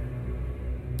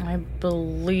 I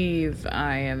believe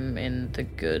I am in the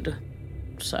good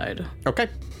side. Okay.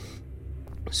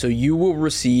 So you will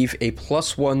receive a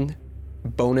 +1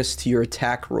 bonus to your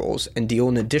attack rolls and deal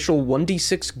an additional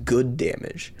 1d6 good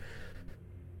damage.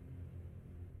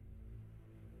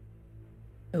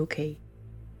 Okay.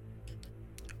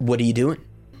 What are you doing?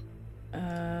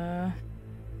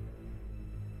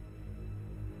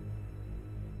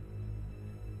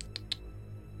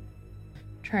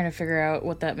 Trying to figure out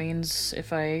what that means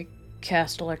if I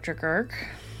cast Electric Arc.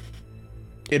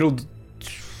 It'll...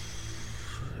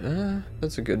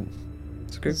 that's a good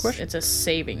question. It's a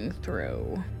saving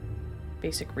throw.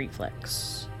 Basic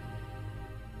reflex.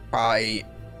 I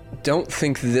don't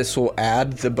think this will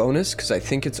add the bonus, because I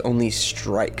think it's only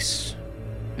strikes.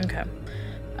 Okay.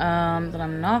 Then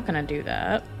I'm not gonna do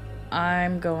that.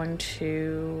 I'm going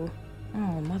to...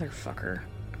 Oh, motherfucker.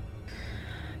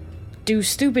 Do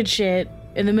stupid shit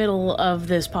in the middle of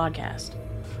this podcast.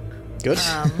 Good.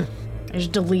 I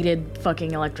just deleted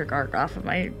fucking Electric Arc off of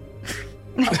my...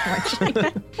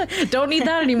 Don't need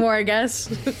that anymore, I guess.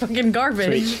 Fucking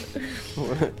garbage.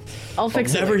 I'll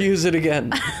fix Never it. use it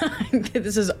again.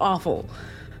 This is awful.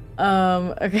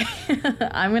 Okay.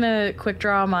 I'm gonna quick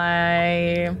draw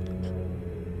my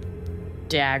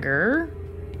dagger.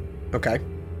 Okay.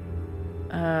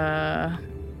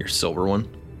 Your silver one.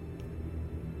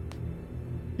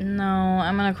 No,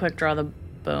 I'm gonna quick draw the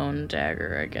bone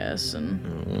dagger, I guess,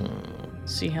 and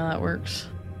see how that works.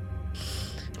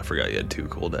 I forgot you had 2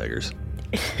 cool daggers.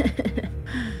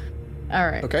 All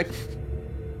right. Okay.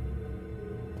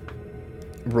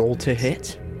 Roll to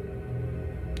hit.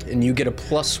 And you get a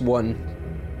 +1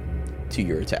 to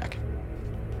your attack.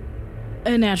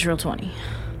 A natural 20.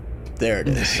 There it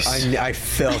is. I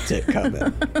felt it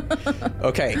coming.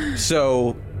 Okay,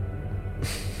 so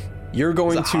you're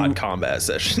going It's a to hot combat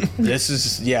session. This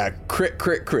is crit.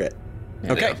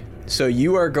 Yeah. Okay, so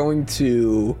you are going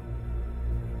to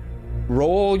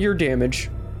roll your damage.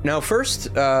 Now first,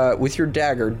 with your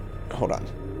dagger, hold on.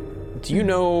 Do you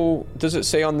know, does it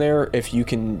say on there if you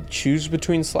can choose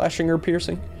between slashing or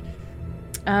piercing?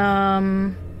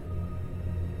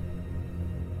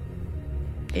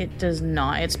 It does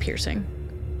not. It's piercing.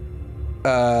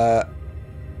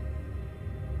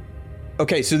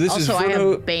 Okay, so this Also, is I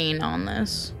have Bane on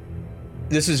this.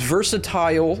 This is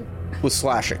versatile with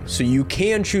slashing. So you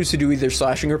can choose to do either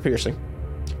slashing or piercing.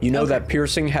 You know that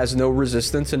piercing has no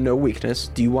resistance and no weakness.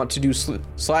 Do you want to do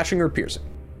slashing or piercing?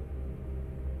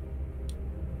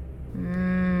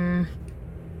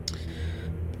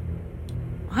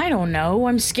 I don't know.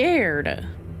 I'm scared.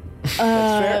 That's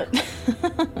fair.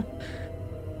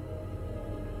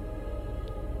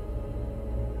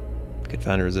 Could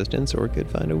find a resistance or could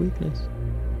find a weakness.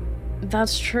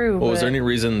 That's true. Well, but is there any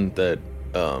reason that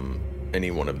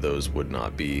any one of those would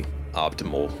not be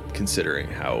optimal, considering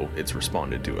how it's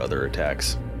responded to other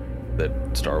attacks that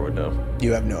Star would know?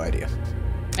 You have no idea.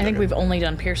 I think we've only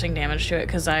done piercing damage to it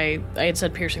because I had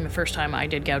said piercing the first time I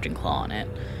did gouging claw on it.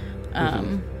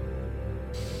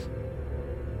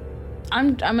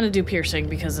 I'm gonna do piercing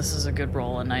because this is a good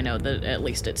roll and I know that at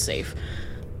least it's safe.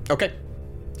 Okay.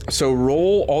 So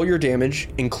roll all your damage,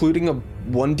 including a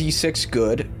 1d6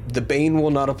 good. The Bane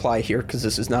will not apply here because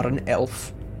this is not an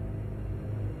elf.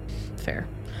 Fair.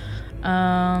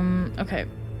 Okay.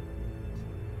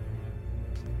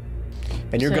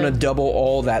 And you're So- going to double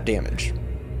all that damage.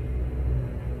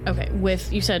 Okay,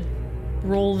 you said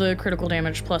roll the critical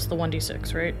damage plus the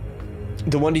 1d6, right?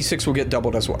 The 1d6 will get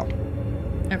doubled as well.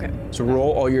 Okay. So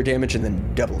roll all your damage and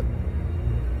then double it.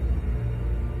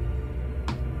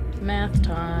 Math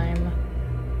time.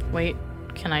 Wait,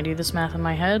 can I do this math in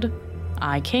my head?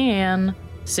 I can.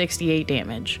 68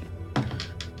 damage.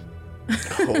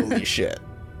 Holy shit.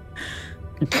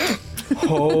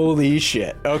 Holy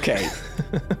shit. Okay.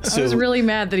 I was really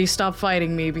mad that he stopped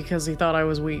fighting me because he thought I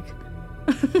was weak.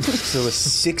 So with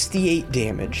 68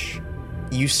 damage,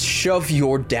 you shove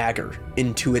your dagger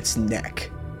into its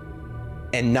neck.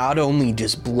 And not only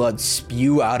does blood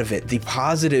spew out of it, the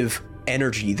positive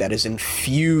energy that is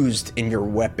infused in your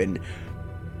weapon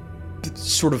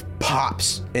sort of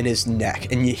pops in his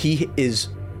neck. And he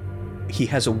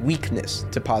has a weakness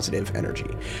to positive energy.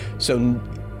 So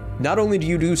not only do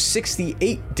you do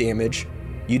 68 damage,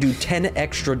 you do 10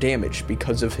 extra damage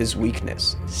because of his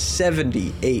weakness.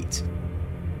 78.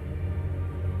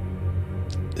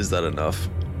 Is that enough?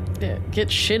 Yeah, get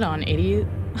shit on, idiot.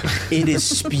 It is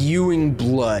spewing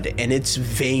blood, and its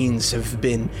veins have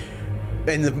been,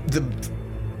 and the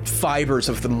fibers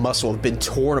of the muscle have been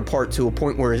torn apart to a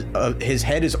point where his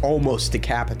head is almost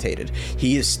decapitated.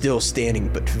 He is still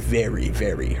standing, but very,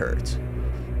 very hurt.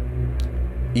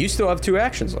 You still have 2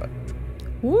 actions left.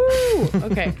 Woo!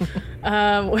 Okay.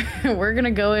 We're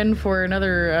gonna go in for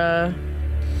another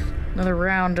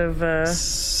round of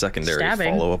Secondary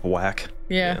stabbing. follow-up whack.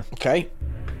 Yeah. Okay.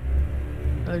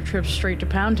 Another trip straight to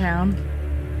Pound Town.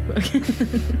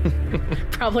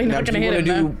 Probably Now, not do gonna you hit want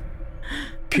to him. do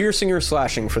piercing or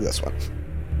slashing for this one?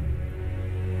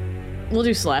 We'll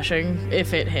do slashing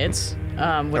if it hits,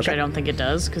 which Okay. I don't think it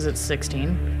does because it's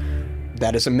 16.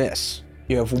 That is a miss.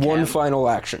 You have one final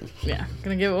action. Yeah,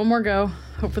 gonna give it one more go.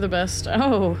 Hope for the best.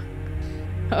 Oh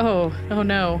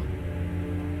no.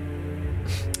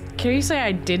 Can you say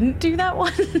I didn't do that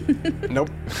one? Nope.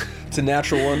 It's a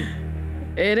natural one.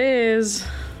 It is.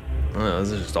 Oh,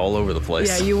 this is just all over the place.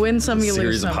 Yeah, you win some, you lose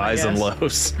Series some. of I highs and guess.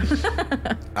 lows.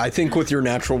 I think with your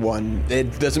natural one,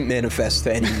 it doesn't manifest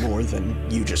any more than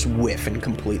you just whiff and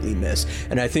completely miss.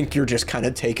 And I think you're just kind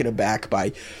of taken aback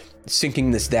by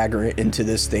sinking this dagger into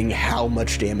this thing, how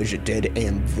much damage it did,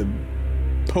 and the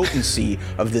potency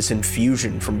of this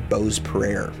infusion from Bo's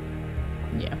prayer.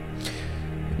 Yeah.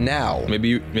 Now,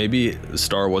 Maybe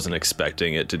Star wasn't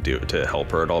expecting it to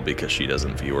help her at all because she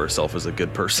doesn't view herself as a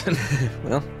good person.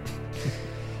 well,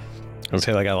 I would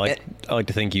say, like, I like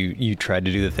to think you tried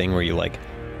to do the thing where you, like,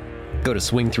 go to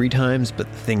swing 3 times,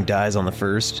 but the thing dies on the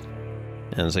first.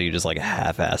 And so you just, like,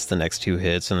 half-ass the next 2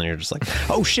 hits, and then you're just like,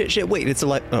 oh, shit, wait, it's a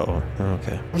light. Oh,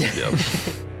 okay. Yep.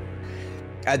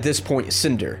 at this point,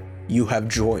 Cinder, you have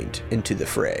joined into the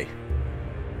fray.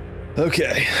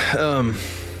 Okay.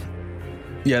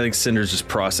 Yeah, I think Cinder's just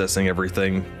processing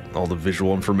everything, all the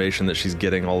visual information that she's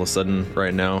getting all of a sudden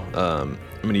right now. I'm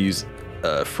going to use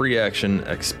free action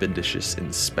expeditious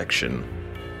inspection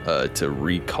to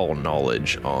recall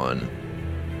knowledge on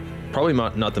probably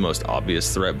not the most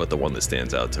obvious threat, but the one that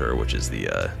stands out to her, which is the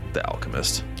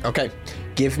alchemist. Okay.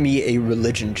 Give me a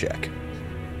religion check.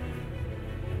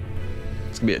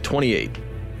 It's going to be a 28.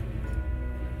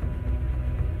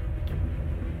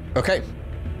 Okay.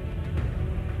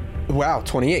 Wow,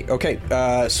 28. Okay,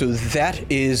 so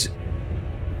that is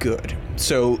good.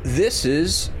 So this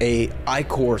is a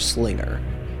Ichor Slinger,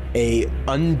 a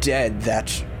undead that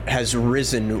has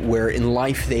risen where in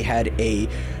life they had is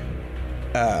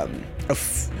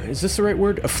this the right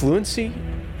word? Affluency?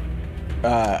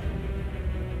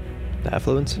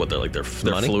 Affluence? What, they're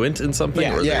Money? fluent in something?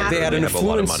 Yeah, or yeah. They had an have a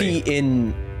lot of money? affluency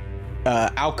in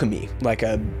alchemy.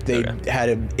 They had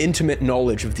an intimate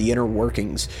knowledge of the inner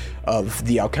workings of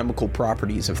the alchemical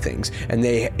properties of things, and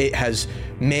it has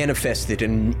manifested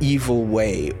in an evil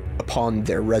way upon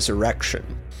their resurrection.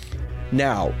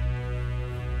 Now,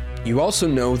 you also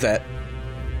know that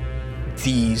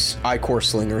these Ichor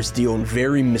Slingers deal in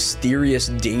very mysterious,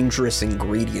 dangerous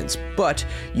ingredients, but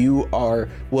you are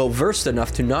well versed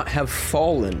enough to not have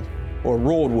fallen, or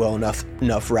rolled well enough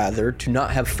rather, to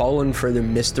not have fallen for the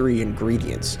mystery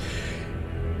ingredients.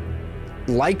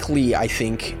 Likely, I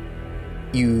think,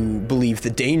 you believe the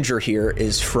danger here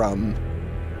is from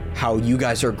how you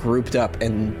guys are grouped up,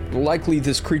 and likely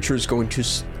this creature is going to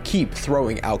keep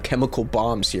throwing alchemical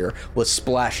bombs here with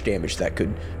splash damage that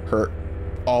could hurt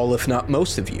all, if not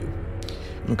most of you.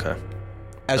 Okay.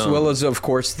 As well as, of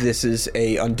course, this is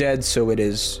a undead, so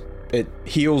it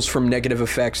heals from negative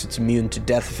effects, it's immune to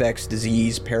death effects,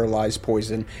 disease, paralyzed,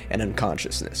 poison, and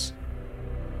unconsciousness.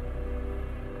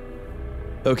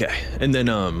 Okay, and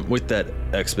then with that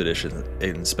expedition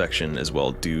inspection as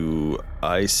well, do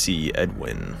I see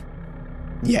Edwin?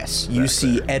 Yes, you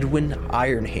see there. Edwin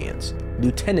Ironhands,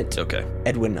 Lieutenant Okay.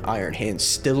 Edwin Ironhands,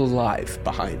 still alive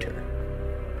behind her.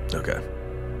 Okay.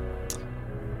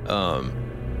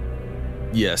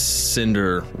 Yes,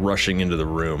 Cinder rushing into the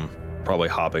room, probably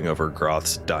hopping over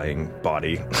Groth's dying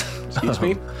body. Excuse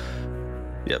me?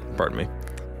 Yep, pardon me.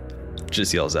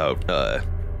 Just yells out,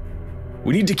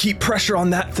 we need to keep pressure on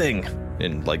that thing!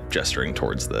 And gesturing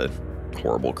towards the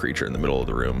horrible creature in the middle of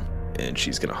the room. And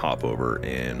she's gonna hop over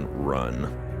and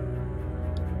run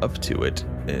up to it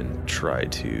and try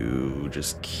to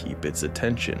just keep its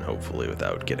attention, hopefully,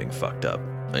 without getting fucked up.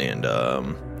 And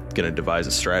gonna devise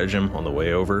a stratagem on the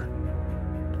way over.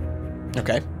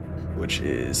 Okay. Which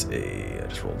is I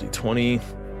just rolled d20.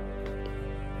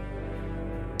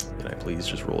 Can I please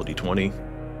just roll a d20?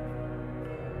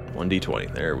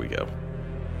 1d20, there we go.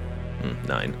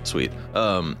 9, sweet.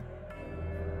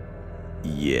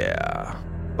 Yeah.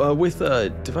 With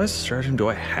devise a stratagem, do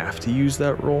I have to use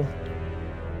that roll?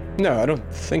 No, I don't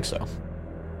think so.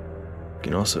 You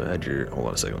can also add hold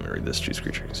on a second, let me read this. Choose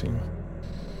creature you see.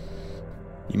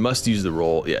 You must use the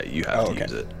roll. Yeah, you have to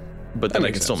use it. But then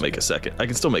I can still make a second. I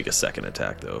can still make a second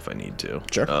attack though if I need to.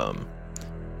 Sure.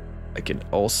 I can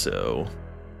also.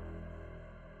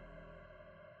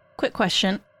 Quick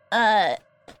question.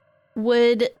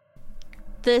 Would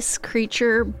this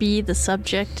creature be the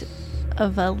subject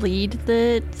of a lead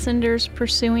that Cinder's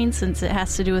pursuing, since it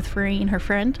has to do with freeing her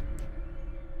friend?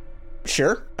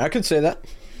 Sure, I could say that.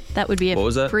 That would be What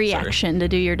was a that? free Sorry. action to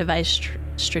do your device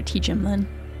stratagem then.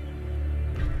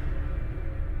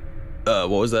 What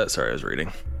was that? Sorry, I was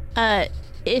reading.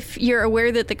 If you're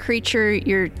aware that the creature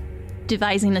you're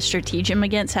devising a stratagem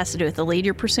against has to do with the lead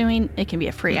you're pursuing, it can be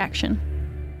a free action.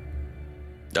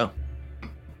 Oh.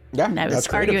 Yeah, And I was that's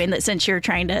creative. arguing that since you're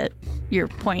trying to, your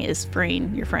point is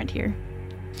freeing your friend here.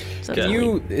 So Okay.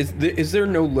 it's a lead. Is there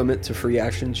no limit to free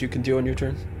actions you can do on your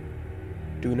turn?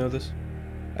 Do we know this?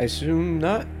 I assume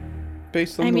not,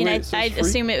 based on I the mean, way it says I'd free?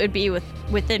 assume it would be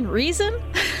within reason.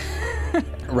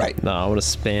 Right. No, I want to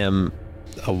spam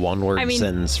a one-word I mean,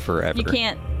 sentence forever.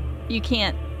 You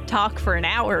can't talk for an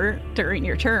hour during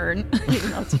your turn,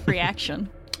 even though it's a free action.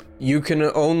 You can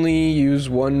only use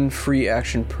one free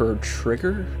action per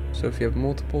trigger. So if you have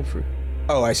multiple free...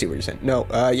 Oh, I see what you're saying. No,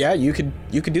 yeah, you could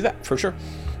do that for sure.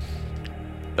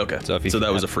 Okay. So if you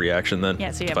that was a have- free action then?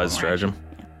 Yeah, so you have Devise a one more stratagem?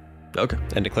 Okay.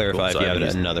 And to clarify, Cool, so if you I have can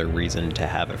use- another reason to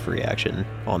have a free action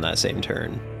on that same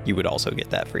turn, you would also get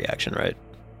that free action, right?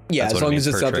 Yeah, That's as what it long means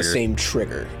as it's per not the trigger. same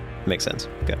trigger. Makes sense.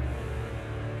 Okay.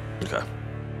 Okay.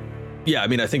 Yeah, I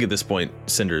mean, I think at this point,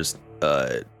 Cinder's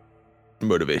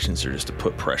motivations are just to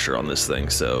put pressure on this thing,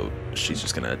 so she's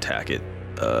just going to attack it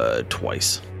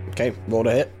twice. Okay, roll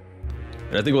to hit.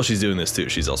 And I think while she's doing this too,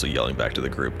 she's also yelling back to the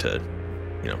group to,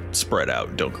 spread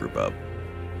out, don't group up.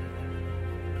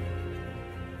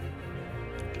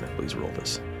 please roll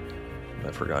this.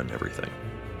 I've forgotten everything.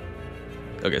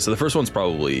 Okay, so the first one's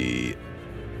probably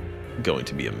going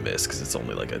to be a miss because it's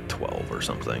only like a 12 or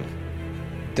something.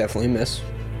 Definitely miss.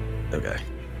 Okay.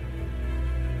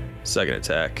 Second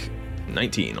attack,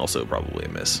 19, also probably a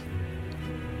miss.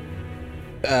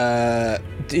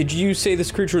 Did you say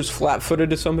this creature is flat-footed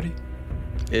to somebody?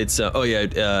 It's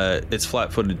it's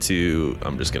flat-footed to.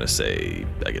 I'm just gonna say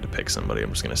I get to pick somebody. I'm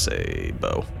just gonna say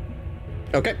Bo.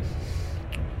 Okay.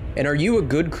 And are you a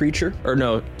good creature? Or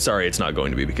no, sorry, it's not going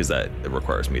to be because that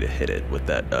requires me to hit it with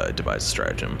that devise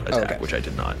stratagem attack, Okay. which I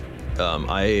did not.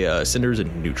 Cinder's a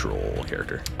neutral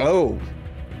character. Oh.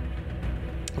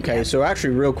 Okay, so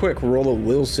actually, real quick, roll a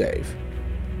will save.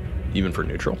 Even for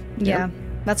neutral. Yeah,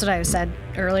 that's what I said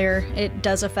earlier. It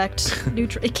does affect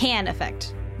neutral. It can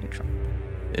affect neutral.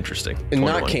 Interesting. And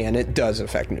 21. not can, it does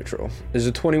affect neutral. Is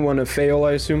a 21 a fail,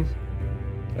 I assume?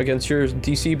 Against your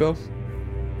DC, Bo?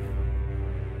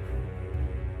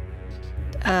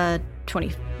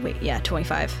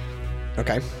 25.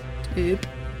 Okay. Oop.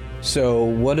 So,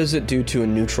 what does it do to a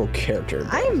neutral character? Bo?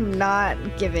 I'm not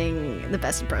giving the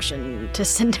best impression to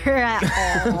Cinder at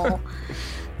all.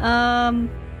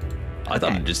 I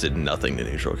thought it just did nothing to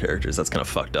neutral characters. That's kind of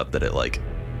fucked up that it like.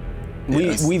 We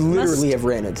literally Must- have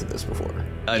ran into this before.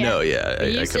 I know, yeah. I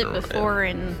used it couldn't- before,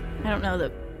 and I don't know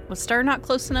that was Star not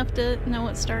close enough to know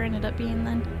what Star ended up being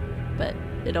then, but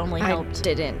it only I helped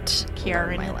didn't learn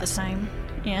Kiaran my at the lesson. time.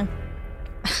 Yeah.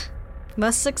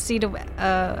 Must succeed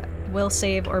a will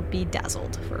save or be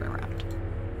dazzled for a round.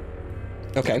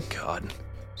 Okay. God.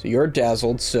 So you're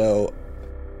dazzled, so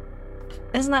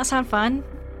Doesn't that sound fun?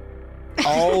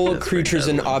 all That's pretty creatures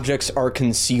and dazzling. objects are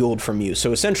concealed from you.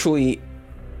 So essentially,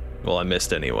 Well, I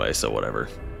missed anyway, so whatever.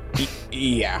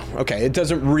 yeah. Okay, it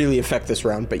doesn't really affect this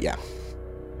round, but yeah.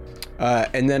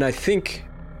 And then I think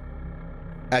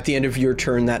at the end of your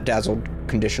turn, that dazzled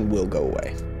condition will go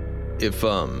away.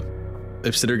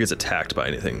 If Cinder gets attacked by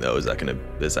anything though, is that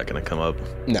gonna come up?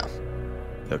 No.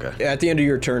 Okay. At the end of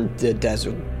your turn, the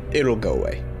dazzle, it'll go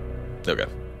away. Okay.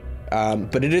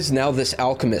 But it is now this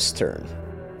alchemist's turn.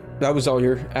 That was all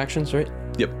your actions, right?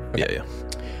 Yep. Okay.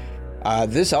 Yeah.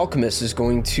 This alchemist is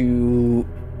going to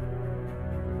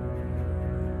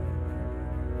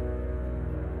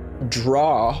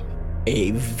draw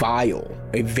a vial,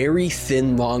 a very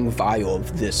thin, long vial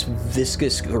of this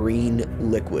viscous green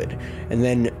liquid. And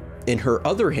then in her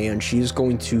other hand, she's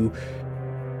going to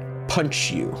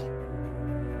punch you,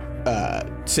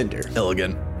 Cinder.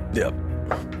 Elegant. Yep.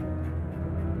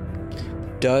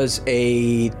 Does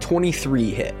a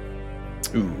 23 hit.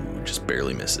 Ooh, just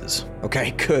barely misses.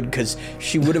 Okay, good, because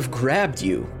she would have grabbed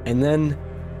you, and then...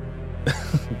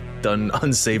 Done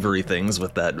unsavory things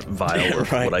with that vial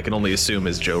of Right. what I can only assume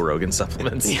is Joe Rogan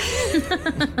supplements.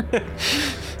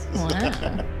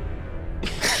 Wow.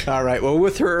 All right, well,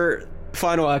 with her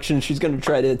final action, she's going to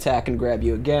try to attack and grab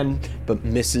you again, but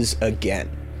misses again.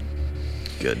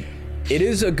 Good. It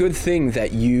is a good thing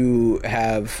that you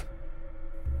have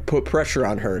put pressure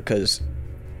on her, because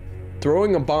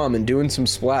throwing a bomb and doing some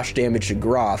splash damage to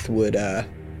Groth would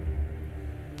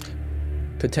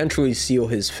potentially seal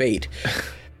his fate.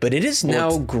 But it is now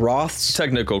it's- Groth's...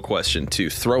 Technical question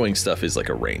too. Throwing stuff is like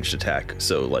a ranged attack,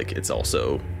 so like it's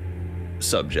also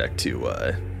subject to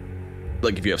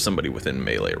like if you have somebody within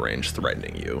melee range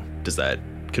threatening you, does that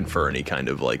confer any kind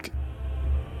of like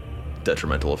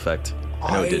detrimental effect?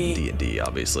 I know it did in D&D,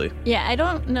 obviously. Yeah, I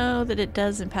don't know that it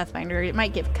does in Pathfinder. It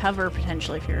might give cover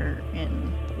potentially if you're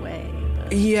in the way.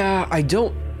 But... Yeah, I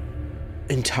don't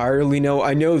entirely know.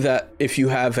 I know that if you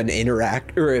have an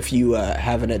interact, or if you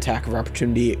have an attack of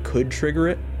opportunity, it could trigger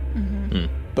it. Mm-hmm.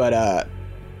 But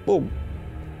we'll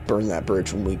burn that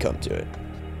bridge when we come to it.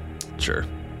 Sure.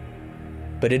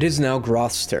 But it is now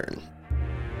Groth's turn.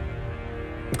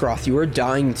 Groth, you are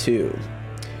dying too.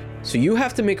 So you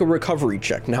have to make a recovery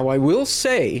check. Now I will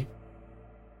say,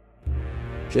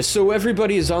 just so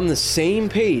everybody is on the same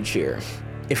page here,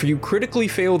 if you critically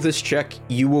fail this check,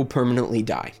 you will permanently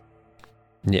die.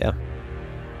 Yeah.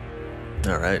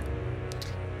 All right.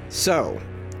 So,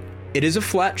 it is a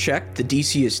flat check. The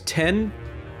DC is 10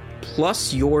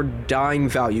 plus your dying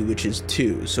value, which is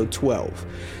 2, so 12.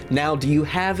 Now, do you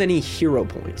have any hero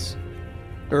points?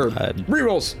 Or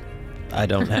rerolls? I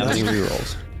don't have any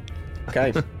rerolls.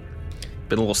 Okay.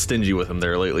 Been a little stingy with him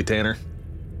there lately, Tanner.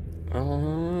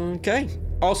 Okay.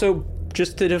 Also,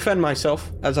 just to defend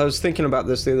myself, as I was thinking about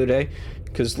this the other day,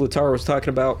 because Latara was talking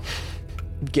about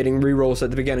getting rerolls at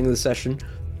the beginning of the session,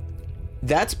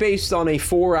 that's based on a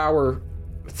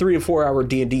 3 to 4 hour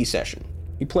D&D session.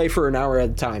 You play for an hour at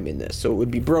a time in this, so it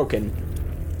would be broken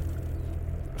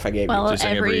if I gave you... Well, Just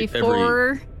saying every every-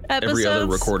 4 every other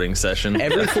recording session.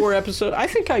 Every 4 episodes. I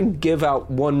think I give out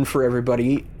one for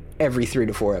everybody every 3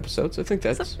 to 4 episodes. I think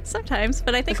that's... Sometimes,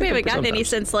 but I think we haven't gotten any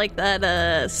since, like,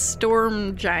 that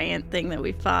storm giant thing that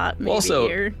we fought. Maybe Also,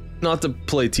 here. not to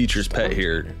play teacher's pet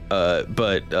here,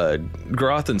 but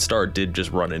Groth and Star did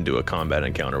just run into a combat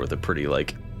encounter with a pretty,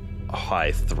 like,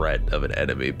 high threat of an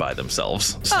enemy by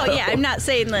themselves. So. Oh, yeah, I'm not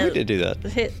saying that We did do that.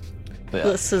 hit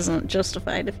this isn't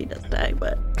justified if he does die,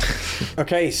 but...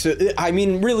 Okay, so, I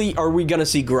mean, really, are we gonna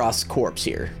see Groth's corpse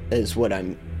here, is what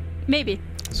I'm... Maybe.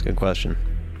 That's a good question.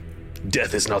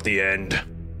 Death is not the end.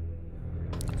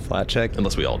 Flat check.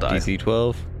 Unless we all die. DC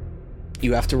 12.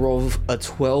 You have to roll a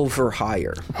 12 or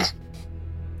higher.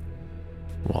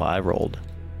 Well, I rolled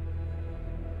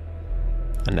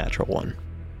a natural 1.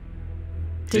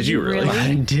 Did you really?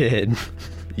 I did.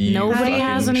 You Nobody fucking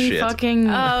has any shit. fucking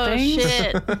Oh, things?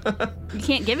 shit. You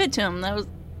can't give it to him. That was...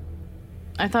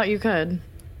 I thought you could.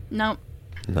 Nope.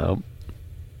 Nope.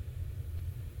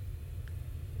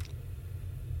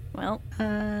 Well,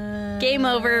 game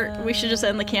over. We should just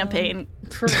end the campaign.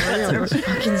 For real, this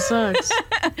fucking sucks.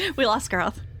 We lost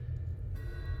Groth.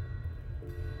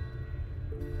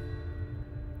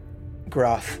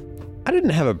 Groth. I didn't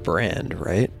have a brand,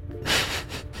 right?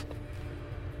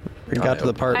 We got to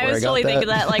the part I where was I got totally that. thinking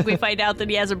that, like, we find out that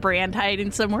he has a brand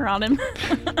hiding somewhere on him.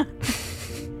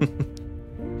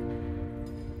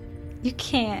 You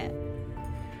can't.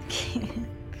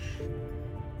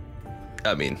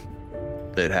 I mean,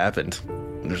 it happened.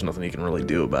 There's nothing you can really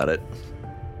do about it.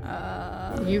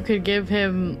 You could give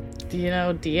him,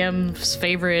 DM's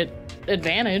favorite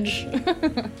advantage.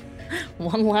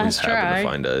 One We last just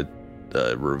happened try. to find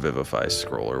a revivify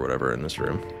scroll or whatever in this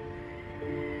room.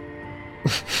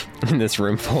 In this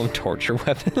room full of torture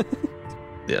weapons.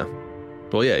 Yeah.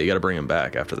 Well, yeah, you got to bring them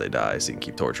back after they die so you can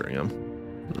keep torturing them.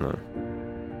 No.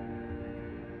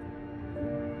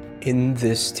 In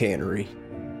this tannery,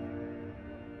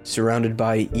 surrounded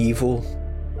by evil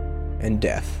and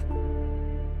death,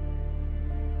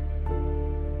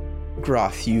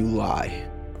 Groth, you lie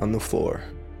on the floor,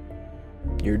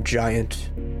 your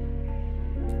giant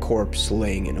corpse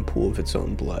laying in a pool of its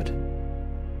own blood.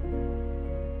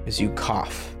 As you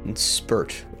cough and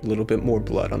spurt a little bit more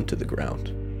blood onto the ground.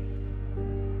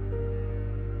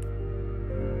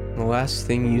 The last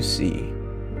thing you see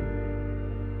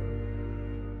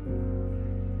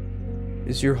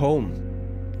is your home.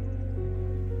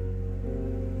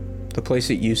 The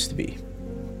place it used to be.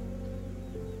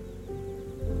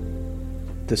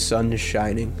 The sun is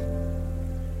shining,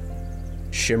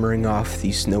 shimmering off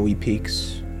the snowy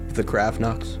peaks of the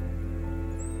Kravnox.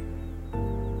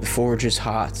 The forge is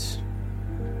hot,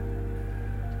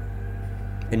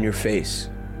 and your face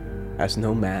has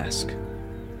no mask.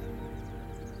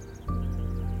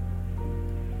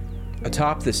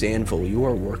 Atop this anvil, you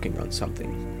are working on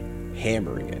something,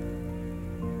 hammering it.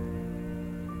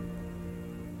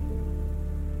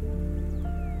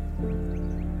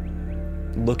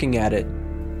 Looking at it,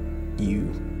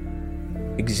 you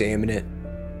examine it,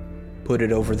 put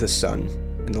it over the sun,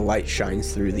 and the light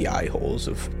shines through the eye holes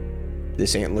of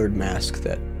this antlered mask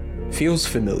that feels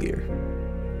familiar,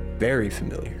 very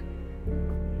familiar.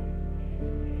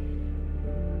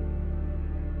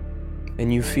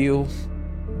 And you feel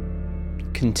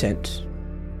content.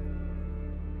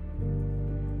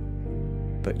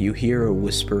 But you hear a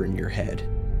whisper in your head.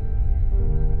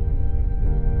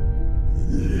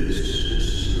 This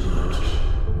is not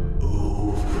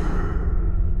over.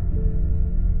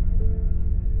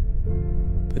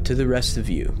 But to the rest of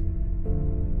you,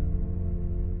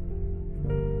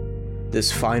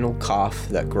 this final cough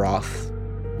that Groth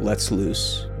lets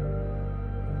loose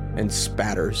and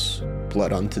spatters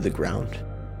blood onto the ground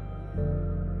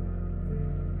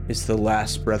is the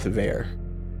last breath of air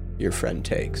your friend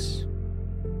takes.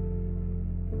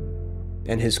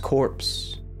 And his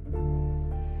corpse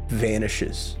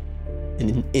vanishes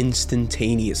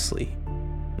instantaneously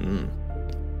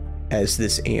as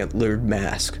this antlered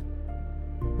mask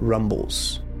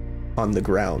rumbles on the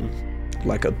ground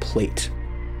like a plate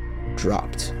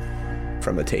dropped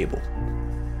from a table.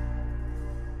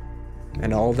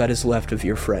 And all that is left of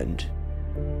your friend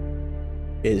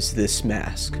is this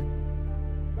mask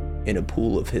in a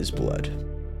pool of his blood.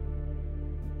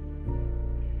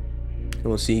 And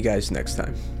we'll see you guys next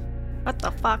time What the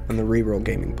fuck? on the Reroll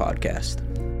Gaming Podcast.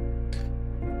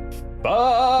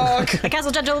 Fuck! The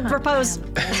castle judge will propose.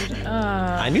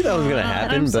 I knew that was gonna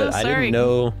happen, I'm so but I sorry. didn't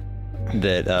know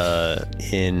that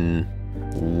in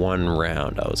one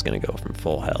round I was gonna go from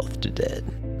full health to dead.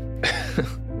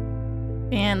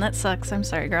 Man, that sucks. I'm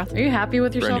sorry, Groth. Are you happy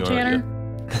with yourself, Bren, you wanna- Tanner?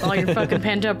 All your fucking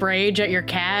pent up rage at your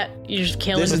cat. You just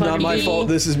kill This his is not fucking my bee. fault.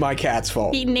 This is my cat's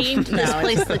fault. He named this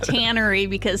place the Tannery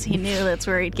because he knew that's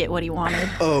where he'd get what he wanted.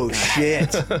 Oh,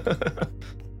 shit.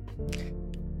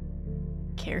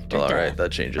 Character Well, all right, death.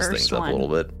 that changes First things up a little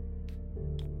bit.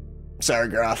 Sorry,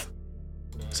 Groth.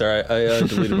 Sorry, I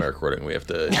deleted my recording. We have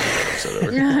to do that episode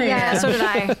over. Yeah, so did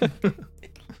I.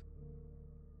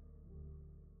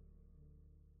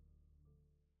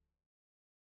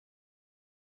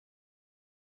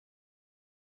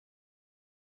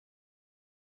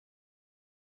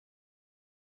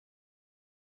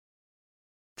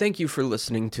 Thank you for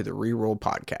listening to the Reroll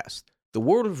Podcast. The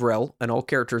world of Rel and all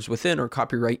characters within are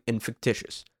copyright and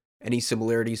fictitious. Any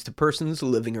similarities to persons,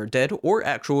 living or dead, or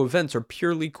actual events are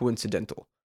purely coincidental.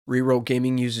 Reroll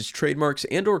Gaming uses trademarks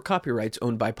and/or copyrights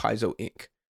owned by Paizo Inc.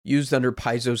 Used under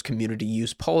Paizo's community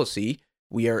use policy,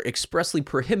 we are expressly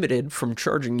prohibited from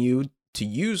charging you to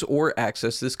use or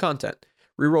access this content.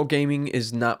 Reroll Gaming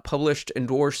is not published,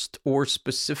 endorsed, or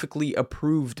specifically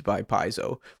approved by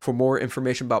Paizo. For more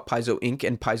information about Paizo Inc.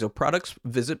 and Paizo products,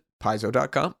 visit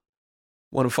paizo.com.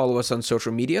 Want to follow us on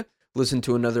social media, listen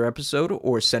to another episode,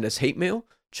 or send us hate mail?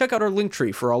 Check out our link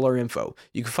tree for all our info.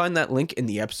 You can find that link in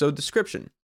the episode description.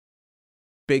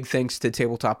 Big thanks to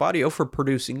Tabletop Audio for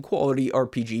producing quality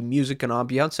RPG music and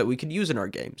ambiance that we could use in our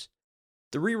games.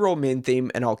 The Reroll main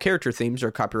theme and all character themes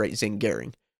are copyright Zane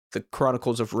Gehring. The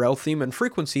Chronicles of Rel theme and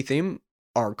frequency theme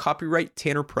are copyright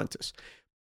Tanner Prentice.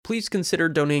 Please consider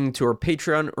donating to our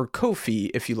Patreon or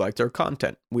Ko-fi if you liked our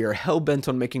content. We are hell-bent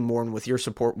on making more, and with your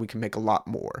support, we can make a lot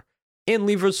more. And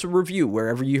leave us a review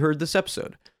wherever you heard this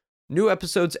episode. New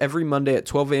episodes every Monday at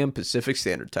 12 a.m. Pacific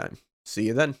Standard Time. See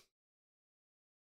you then.